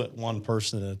truly do it one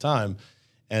person at a time.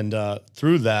 And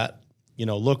through that, you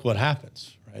know, look what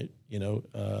happens, right? You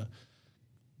know,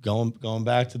 going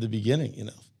back to the beginning, you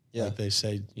know, like they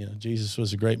say, you know, Jesus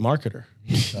was a great marketer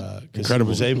because he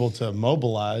was able to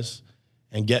mobilize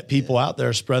and get people out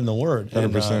there spreading the word.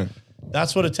 100%. And,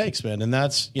 that's what it takes, man. And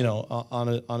that's, you know,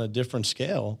 on a different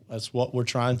scale, that's what we're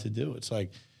trying to do. It's like,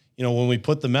 you know, when we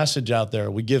put the message out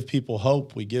there, we give people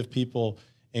hope, we give people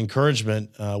encouragement,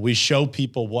 we show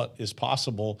people what is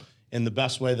possible in the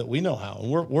best way that we know how. And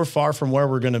we're far from where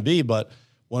we're going to be, but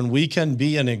when we can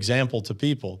be an example to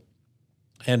people,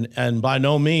 and by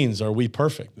no means are we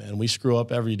perfect, man. We screw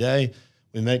up every day,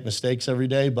 we make mistakes every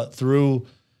day, but through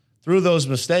those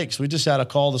mistakes, we just had a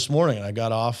call this morning, and I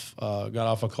got off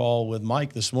a call with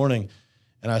Mike this morning,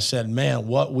 and I said, man,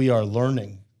 what we are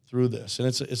learning through this, and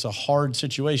it's a hard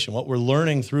situation. What we're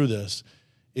learning through this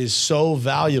is so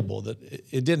valuable that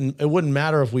it wouldn't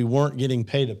matter if we weren't getting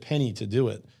paid a penny to do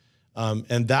it.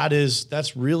 And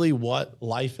that's really what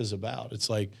life is about. It's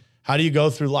like, how do you go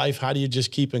through life? How do you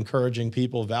just keep encouraging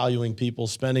people, valuing people,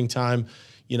 spending time,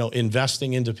 you know,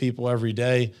 investing into people every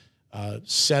day,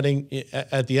 setting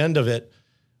at the end of it.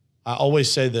 I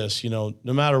always say this, you know,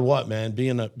 no matter what, man,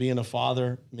 being a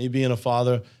father,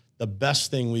 the best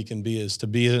thing we can be is to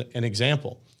be an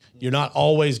example. You're not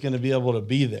always going to be able to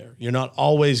be there. You're not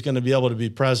always going to be able to be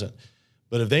present.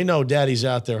 But if they know daddy's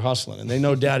out there hustling and they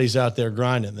know daddy's out there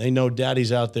grinding, they know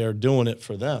daddy's out there doing it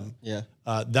for them. Yeah.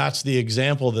 That's the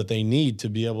example that they need to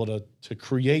be able to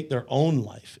create their own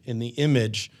life in the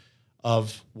image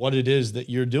of what it is that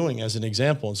you're doing as an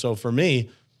example. And so for me,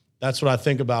 that's what I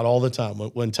think about all the time.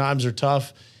 When times are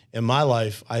tough in my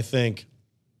life, I think,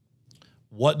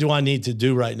 what do I need to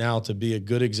do right now to be a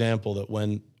good example that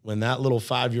when that little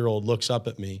 5-year-old looks up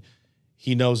at me,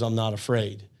 he knows I'm not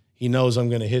afraid. He knows I'm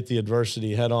going to hit the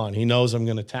adversity head on. He knows I'm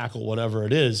going to tackle whatever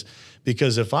it is.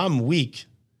 Because if I'm weak,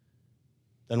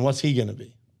 then what's he going to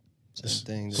be?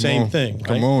 Same thing. Right?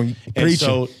 Come on. And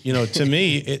so, to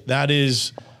me, that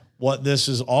is what this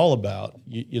is all about.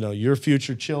 Your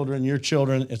future children, your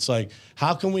children, it's like,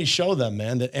 how can we show them,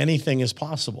 man, that anything is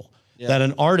possible? Yeah. That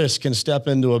an artist can step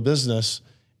into a business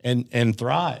and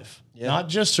thrive. Yeah. Not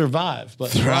just survive, but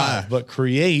thrive, but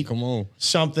create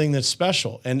something that's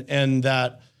special. And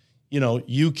that,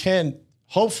 you can,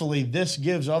 hopefully this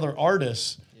gives other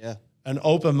artists an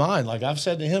open mind. Like I've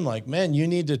said to him, like, man, you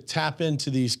need to tap into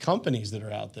these companies that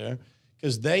are out there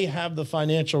because they have the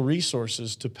financial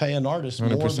resources to pay an artist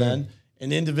 100%. More than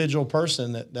an individual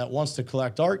person that wants to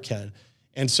collect art can.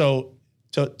 And so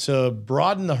to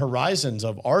broaden the horizons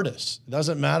of artists, it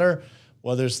doesn't matter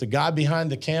whether it's the guy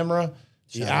behind the camera,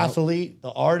 the athlete,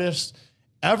 the artist,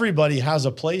 everybody has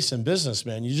a place in business,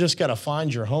 man. You just got to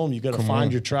find your home. You got to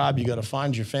find your tribe. You got to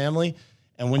find your family.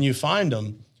 And when you find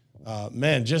them,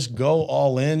 man, just go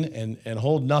all in and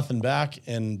hold nothing back,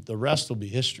 and the rest will be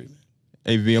history, man.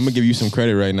 Hey, V, I'm going to give you some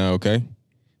credit right now, okay?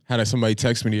 Had somebody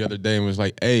text me the other day and was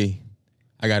like, hey,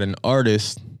 I got an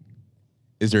artist.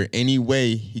 Is there any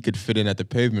way he could fit in at the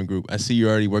Pavement Group? I see you're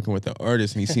already working with the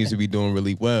artist, and he seems to be doing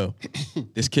really well.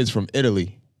 This kid's from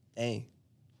Italy. Dang.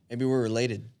 Maybe we're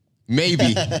related.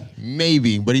 Maybe,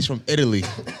 but he's from Italy.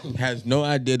 Has no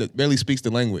idea, barely speaks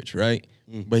the language, right?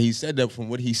 But he said that from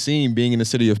what he's seen being in the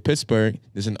city of Pittsburgh,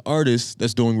 there's an artist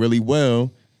that's doing really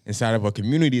well inside of a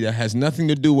community that has nothing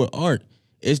to do with art.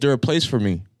 Is there a place for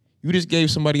me? You just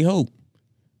gave somebody hope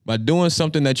by doing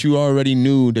something that you already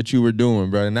knew that you were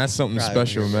doing, bro. And that's something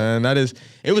special, man.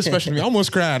 It was special to me. I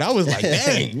almost cried. I was like,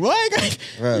 dang, what?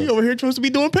 You over here supposed to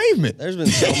be doing pavement. There's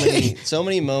been so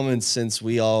many moments since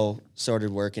we all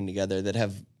started working together that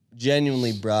have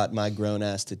genuinely brought my grown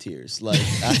ass to tears. Like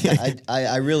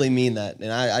I really mean that.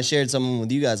 And I shared some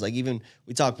with you guys. Like even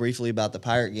we talked briefly about the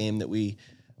Pirate game that we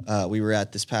were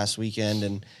at this past weekend,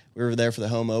 and we were there for the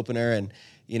home opener. And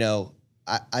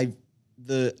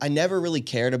I never really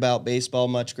cared about baseball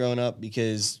much growing up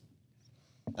because,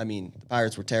 the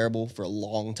Pirates were terrible for a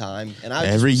long time. And I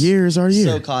every year is our year.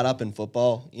 So caught up in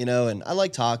football, and I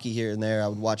liked hockey here and there. I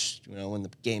would watch, when the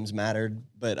games mattered,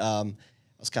 but I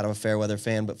was kind of a fair weather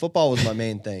fan. But football was my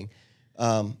main thing.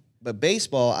 But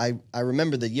baseball, I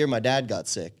remember the year my dad got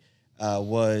sick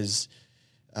was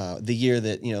the year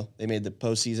that they made the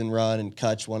postseason run and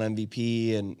Kutch won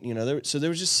MVP, and there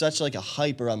was just such like a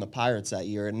hype around the Pirates that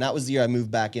year, and that was the year I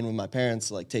moved back in with my parents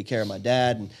to like take care of my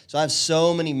dad, and so I have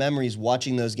so many memories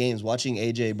watching those games, watching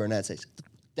AJ Burnett say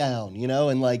down,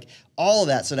 and like all of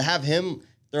that. So to have him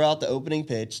throw out the opening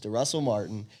pitch to Russell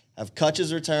Martin, have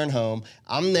Kutch's return home,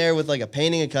 I'm there with like a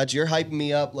painting of Kutch, you're hyping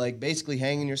me up, like basically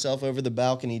hanging yourself over the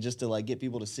balcony just to like get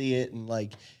people to see it, and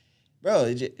like. Bro,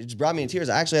 it just brought me to tears.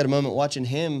 I actually had a moment watching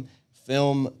him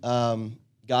film,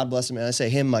 God bless him, and I say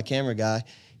him, my camera guy.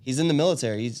 He's in the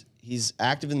military. He's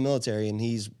active in the military, and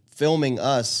he's filming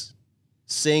us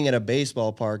sing at a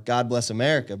baseball park, God Bless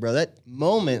America. Bro, that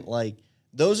moment, like,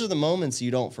 those are the moments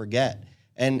you don't forget.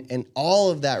 And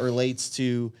all of that relates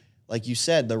to, like you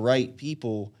said, the right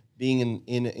people being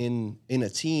in a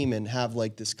team and have,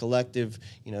 like, this collective,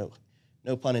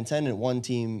 no pun intended, one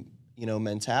team,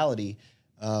 mentality.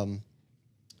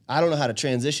 I don't know how to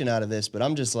transition out of this, but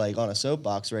I'm just like on a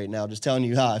soapbox right now, just telling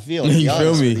you how I feel. You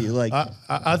feel me? Like,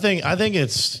 I think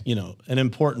it's an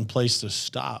important place to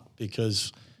stop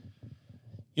because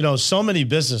so many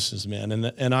businesses, man,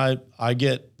 and I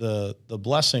get the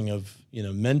blessing of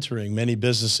mentoring many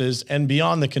businesses, and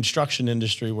beyond the construction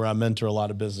industry where I mentor a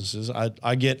lot of businesses,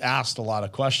 I get asked a lot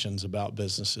of questions about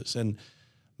businesses, and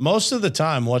most of the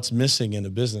time, what's missing in a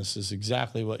business is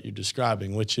exactly what you're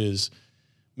describing, which is,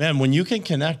 man, when you can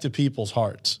connect to people's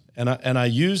hearts, and I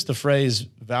use the phrase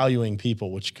valuing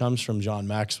people, which comes from John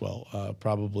Maxwell,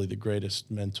 probably the greatest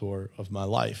mentor of my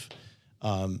life.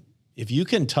 If you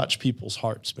can touch people's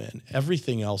hearts, man,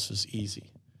 everything else is easy,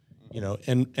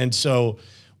 and so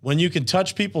when you can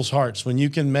touch people's hearts, when you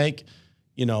can make,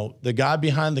 the guy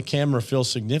behind the camera feel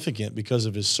significant because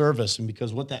of his service and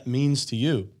because what that means to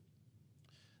you,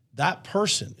 that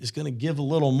person is going to give a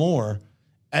little more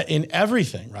in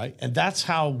everything, right? And that's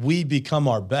how we become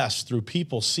our best, through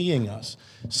people seeing us,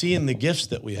 seeing the gifts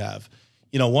that we have.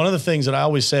 One of the things that I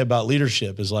always say about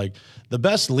leadership is like the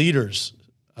best leaders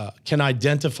can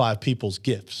identify people's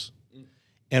gifts.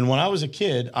 And when I was a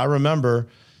kid, I remember,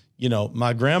 you know,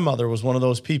 my grandmother was one of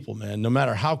those people, man. No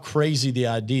matter how crazy the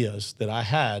ideas that I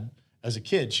had as a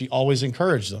kid, she always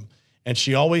encouraged them. And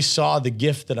she always saw the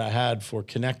gift that I had for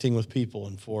connecting with people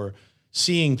and for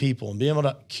seeing people and being able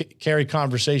to carry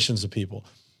conversations with people.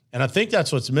 And I think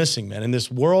that's what's missing, man. In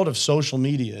this world of social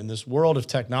media, in this world of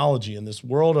technology, in this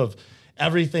world of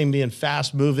everything being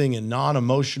fast moving and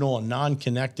non-emotional and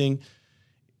non-connecting,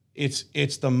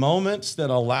 it's the moments that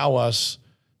allow us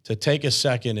to take a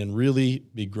second and really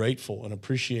be grateful and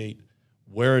appreciate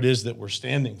where it is that we're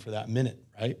standing for that minute,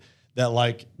 right?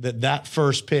 That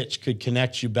first pitch could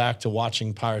connect you back to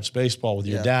watching Pirates baseball with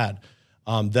your dad.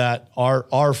 That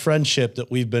our friendship that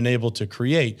we've been able to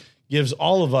create gives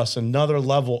all of us another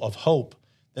level of hope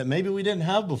that maybe we didn't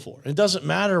have before. It doesn't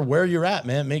matter where you're at,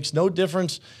 man. It makes no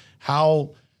difference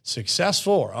how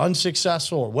successful or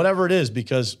unsuccessful or whatever it is,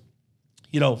 because,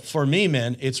 you know, for me,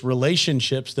 man, it's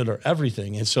relationships that are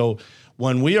everything. And so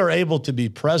when we are able to be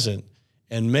present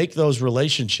and make those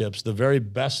relationships the very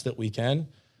best that we can,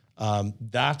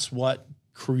 that's what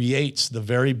creates the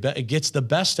very best. It gets the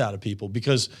best out of people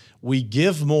because we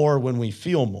give more when we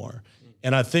feel more.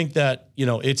 And I think that, you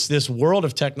know, it's this world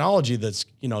of technology that's,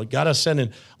 you know, got us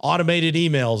sending automated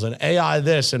emails and AI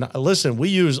this. And listen, we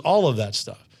use all of that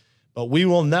stuff, but we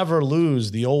will never lose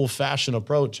the old fashioned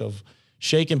approach of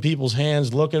shaking people's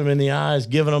hands, looking them in the eyes,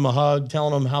 giving them a hug,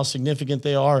 telling them how significant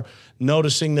they are,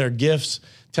 noticing their gifts,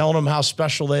 telling them how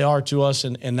special they are to us.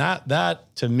 And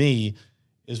that to me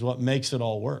is what makes it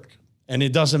all work. And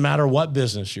it doesn't matter what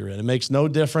business you're in. It makes no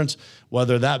difference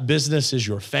whether that business is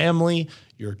your family,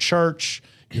 your church,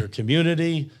 your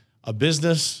community, a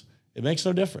business. It makes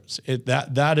no difference.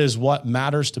 That is what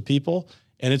matters to people,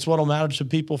 and it's what will matter to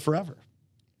people forever.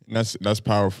 And that's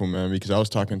powerful, man, because I was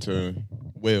talking to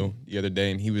Will the other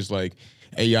day, and he was like,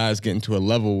 AI is getting to a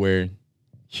level where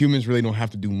humans really don't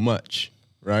have to do much,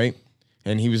 right?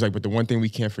 And he was like, but the one thing we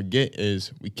can't forget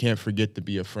is we can't forget to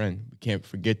be a friend. We can't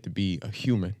forget to be a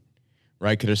human,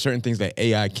 right? Because there's certain things that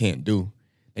AI can't do.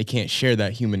 They can't share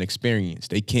that human experience.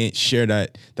 They can't share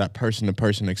that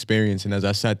person-to-person experience. And as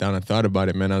I sat down and thought about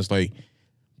it, man, I was like,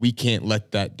 we can't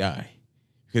let that die.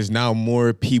 Because now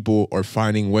more people are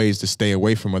finding ways to stay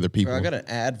away from other people. Bro, I got an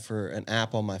ad for an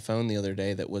app on my phone the other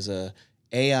day that was a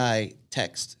AI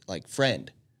text, like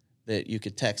friend, that you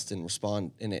could text and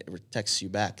respond, and it texts you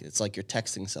back. It's like you're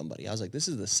texting somebody. I was like, this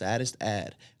is the saddest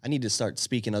ad. I need to start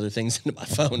speaking other things into my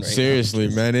phone right now. Seriously,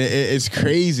 man. It's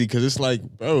crazy because it's like,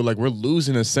 bro, like we're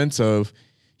losing a sense of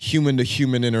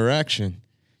human-to-human interaction.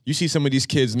 You see some of these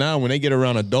kids now, when they get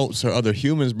around adults or other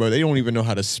humans, bro, they don't even know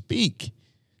how to speak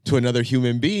to another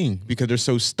human being because they're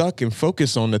so stuck and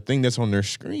focused on the thing that's on their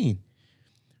screen.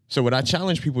 So what I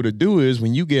challenge people to do is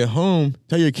when you get home,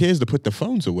 tell your kids to put the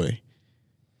phones away.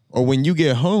 Or when you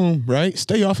get home, right,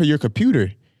 stay off of your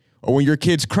computer. Or when your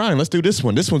kid's crying, let's do this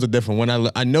one. This one's a different one.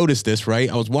 I noticed this, right?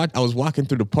 I was walking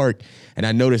through the park, and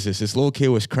I noticed this. This little kid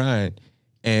was crying,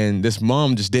 and this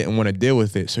mom just didn't want to deal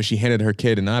with it, so she handed her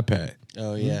kid an iPad.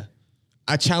 Oh, yeah.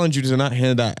 I challenge you to not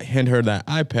hand her that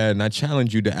iPad, and I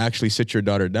challenge you to actually sit your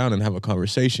daughter down and have a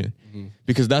conversation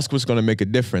because that's what's going to make a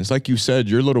difference. Like you said,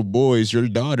 your little boys, your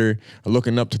daughter are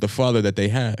looking up to the father that they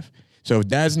have. So if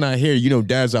dad's not here, you know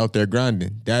dad's out there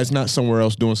grinding. Dad's not somewhere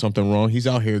else doing something wrong. He's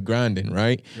out here grinding,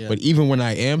 right? Yeah. But even when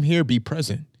I am here, be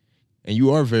present. And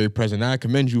you are very present. I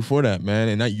commend you for that, man.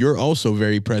 And you're also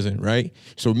very present, right?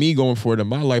 So me going forward in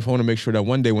my life, I want to make sure that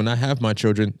one day when I have my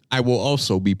children, I will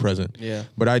also be present. Yeah.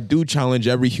 But I do challenge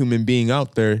every human being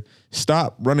out there,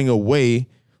 stop running away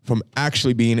from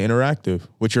actually being interactive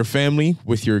with your family,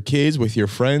 with your kids, with your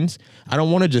friends. I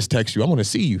don't want to just text you. I want to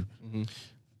see you. Mm-hmm.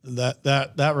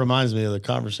 That reminds me of the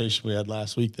conversation we had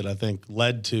last week that I think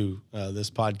led to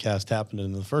this podcast happening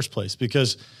in the first place.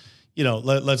 Because, you know,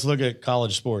 let's look at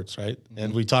college sports, right? Mm-hmm.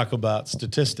 And we talk about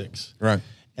statistics, right?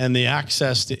 And the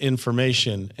access to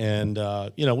information, and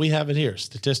you know, we have it here: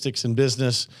 statistics in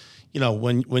business. You know,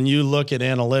 when you look at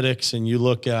analytics and you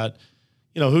look at,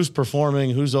 you know, who's performing,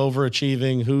 who's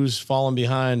overachieving, who's falling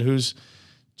behind, who's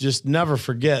just never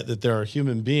forget that there are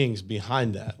human beings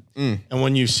behind that. And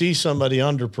when you see somebody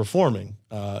underperforming,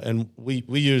 and we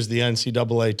use the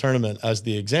NCAA tournament as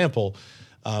the example,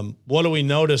 what do we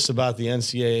notice about the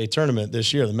NCAA tournament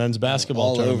this year, the men's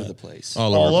basketball tournament? All over the place.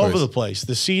 All over the place.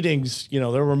 The seedings, you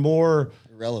know, there were more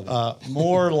irrelevant,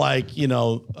 more like, you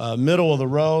know, middle of the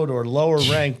road or lower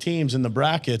ranked teams in the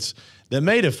brackets that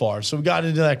made it far. So we got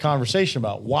into that conversation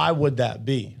about why would that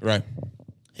be? Right.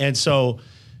 And so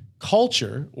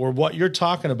culture, or what you're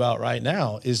talking about right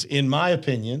now, is, in my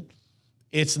opinion,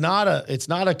 it's not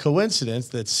a coincidence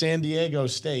that San Diego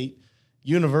State,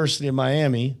 University of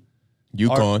Miami,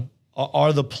 UConn,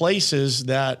 are the places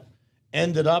that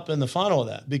ended up in the funnel of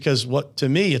that. Because to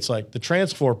me, it's like the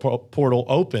transfer portal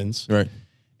opens. Right.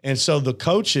 And so the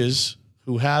coaches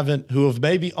who have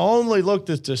maybe only looked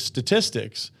at the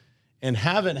statistics and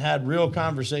haven't had real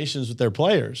conversations with their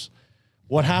players,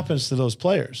 what happens to those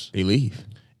players? They leave.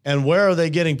 And where are they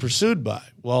getting pursued by?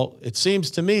 Well, it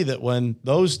seems to me that when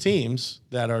those teams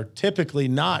that are typically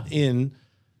not in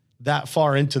that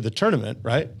far into the tournament,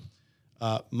 right?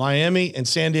 Miami and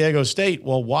San Diego State.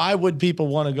 Well, why would people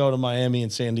want to go to Miami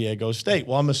and San Diego State?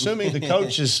 Well, I'm assuming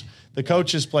the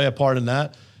coaches play a part in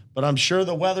that, but I'm sure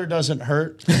the weather doesn't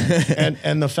hurt,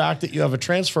 and the fact that you have a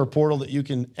transfer portal that you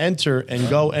can enter and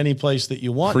go any place that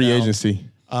you want. Free agency.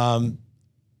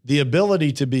 The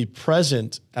ability to be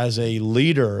present as a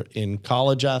leader in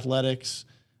college athletics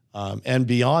and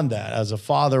beyond that, as a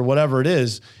father, whatever it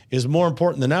is more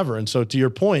important than ever. And so to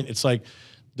your point, it's like,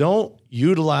 don't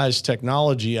utilize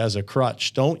technology as a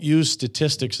crutch. Don't use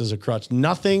statistics as a crutch.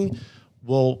 Nothing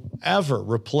will ever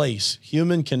replace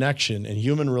human connection and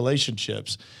human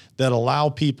relationships that allow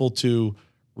people to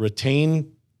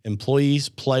retain employees,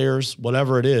 players,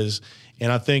 whatever it is.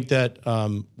 And I think that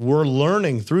we're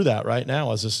learning through that right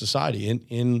now as a society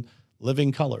in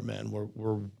living color, man.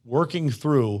 We're working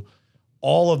through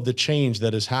all of the change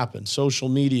that has happened, social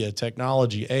media,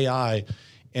 technology, AI,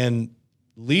 and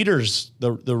leaders,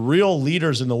 the real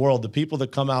leaders in the world, the people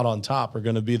that come out on top are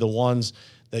going to be the ones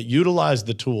that utilize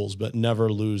the tools but never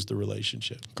lose the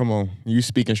relationship. Come on. You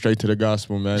speaking straight to the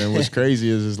gospel, man. And what's crazy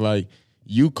is like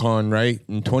UConn, right,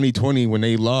 in 2020 when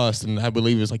they lost, and I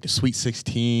believe it was like the Sweet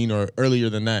 16 or earlier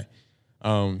than that,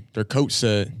 their coach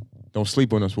said, don't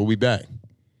sleep on us, we'll be back.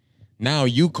 Now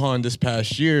UConn this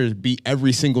past year beat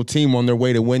every single team on their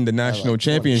way to win the national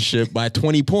championship by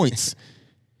 20 points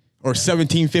or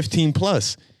 17, 15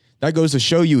 plus. That goes to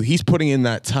show you he's putting in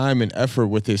that time and effort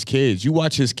with his kids. You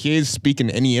watch his kids speak in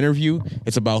any interview,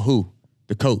 it's about who?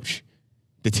 The coach,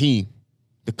 the team,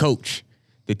 the coach,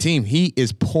 the team. He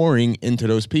is pouring into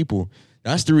those people.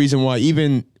 That's the reason why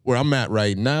even where I'm at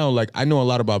right now, like I know a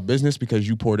lot about business because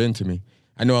you poured into me.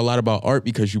 I know a lot about art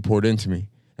because you poured into me.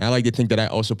 And I like to think that I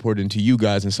also poured into you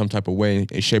guys in some type of way,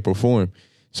 in shape or form.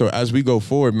 So as we go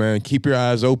forward, man, keep your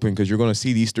eyes open because you're going to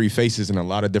see these three faces in a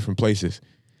lot of different places.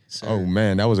 Sir. Oh,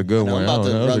 man, that was a good one. I'm about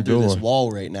to run through this wall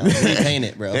right now. Repaint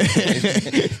it, bro.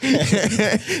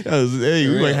 Hey,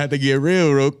 we might have to get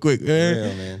real quick, man.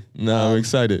 Real, man. No, I'm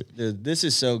excited. Dude, this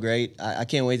is so great. I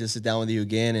can't wait to sit down with you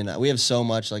again. And we have so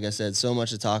much, like I said, so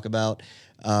much to talk about.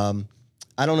 I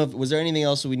don't know, was there anything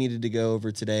else that we needed to go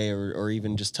over today or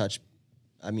even just touch?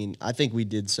 I mean, I think we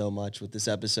did so much with this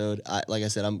episode. Like I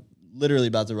said, I'm literally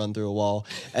about to run through a wall.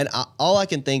 And all I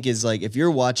can think is, like, if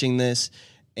you're watching this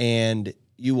and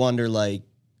you wonder, like,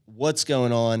 what's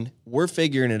going on, we're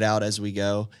figuring it out as we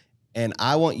go. And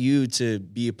I want you to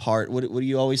be a part. What do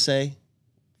you always say?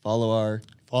 Follow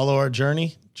our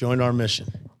journey, join our mission.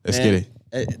 Let's get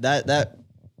it.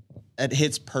 That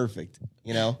hits perfect,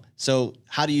 you know? So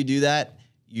how do you do that?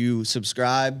 You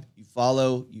subscribe, you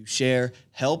follow, you share.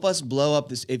 Help us blow up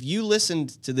this. If you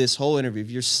listened to this whole interview, if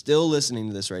you're still listening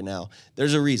to this right now,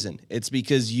 there's a reason. It's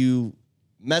because you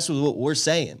mess with what we're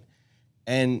saying.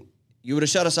 And you would have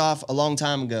shut us off a long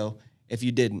time ago if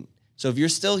you didn't. So if you're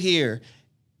still here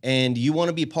and you want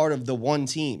to be part of the one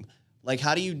team, like,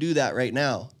 how do you do that right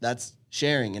now? That's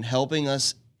sharing and helping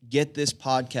us get this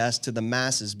podcast to the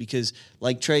masses. Because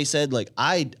like Trey said, like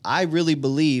I really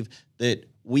believe that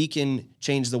we can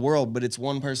change the world, but it's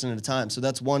one person at a time. So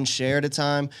that's one share at a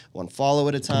time, one follow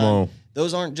at a time.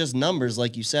 Those aren't just numbers,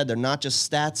 like you said. They're not just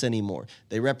stats anymore.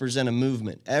 They represent a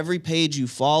movement. Every page you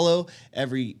follow,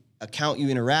 every account you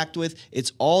interact with,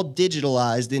 it's all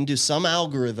digitalized into some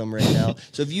algorithm right now.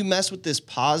 So if you mess with this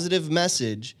positive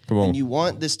message and you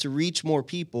want this to reach more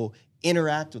people,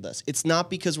 interact with us. It's not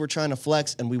because we're trying to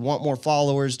flex and we want more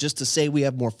followers just to say we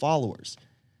have more followers.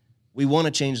 We want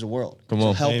to change the world.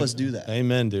 So help us do that.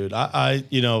 Amen, dude. I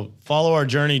follow our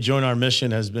journey, join our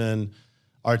mission has been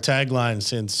our tagline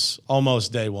since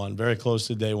almost day one, very close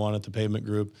to day one at the Pavement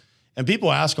Group. And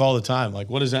people ask all the time, like,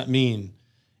 what does that mean?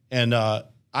 And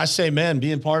I say, man,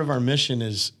 being part of our mission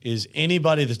is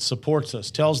anybody that supports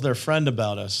us, tells their friend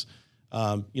about us,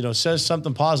 says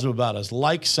something positive about us,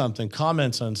 likes something,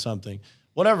 comments on something,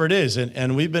 whatever it is.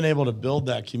 And we've been able to build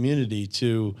that community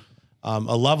to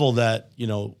a level that,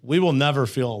 we will never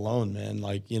feel alone, man.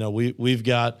 Like, we've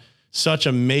got such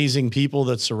amazing people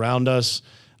that surround us.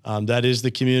 That is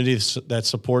the community that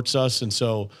supports us. And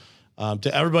so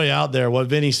to everybody out there, what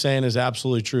Vinny's saying is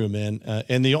absolutely true, man.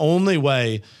 And the only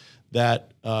way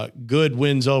that good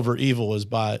wins over evil is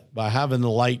by having the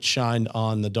light shine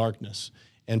on the darkness.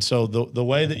 And so the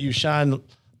way that you shine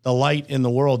the light in the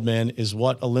world, man, is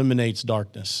what eliminates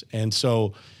darkness. And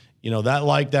so,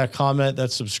 that comment,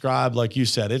 that subscribe, like you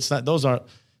said, it's not, those are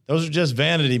just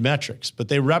vanity metrics, but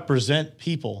they represent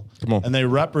people. Come on. And they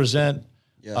represent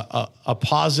a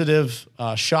positive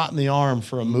shot in the arm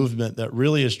for a movement that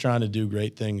really is trying to do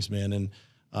great things, man.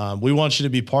 And we want you to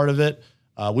be part of it.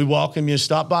 We welcome you.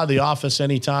 Stop by the office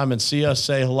anytime and see us.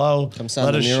 Say hello. Come sign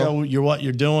Let the us mural. show you what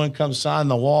you're doing. Come sign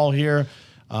the wall here.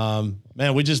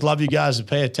 Man, we just love you guys to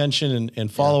pay attention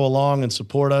and follow along and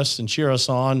support us and cheer us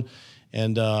on.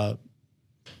 And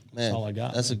that's all I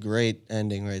got. That's a great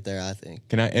ending right there, I think.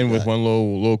 Can I end with one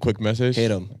little quick message? Hit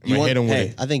him. Hit him with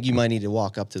it. I think you might need to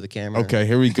walk up to the camera. Okay,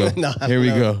 here we go. No, here we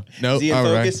no. go. No, Is he in all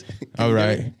focus? right. Can All you do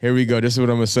right. it? Here we go. This is what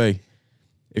I'm gonna say.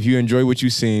 If you enjoy what you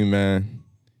seen, man,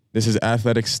 this is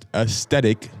Athletic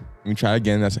Aesthetic. Let me try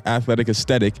again. That's Athletic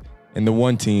Aesthetic and the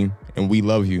One Team, and we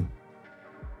love you.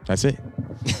 That's it.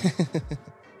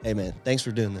 Hey, man, thanks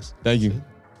for doing this. Thank you.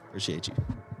 Appreciate you.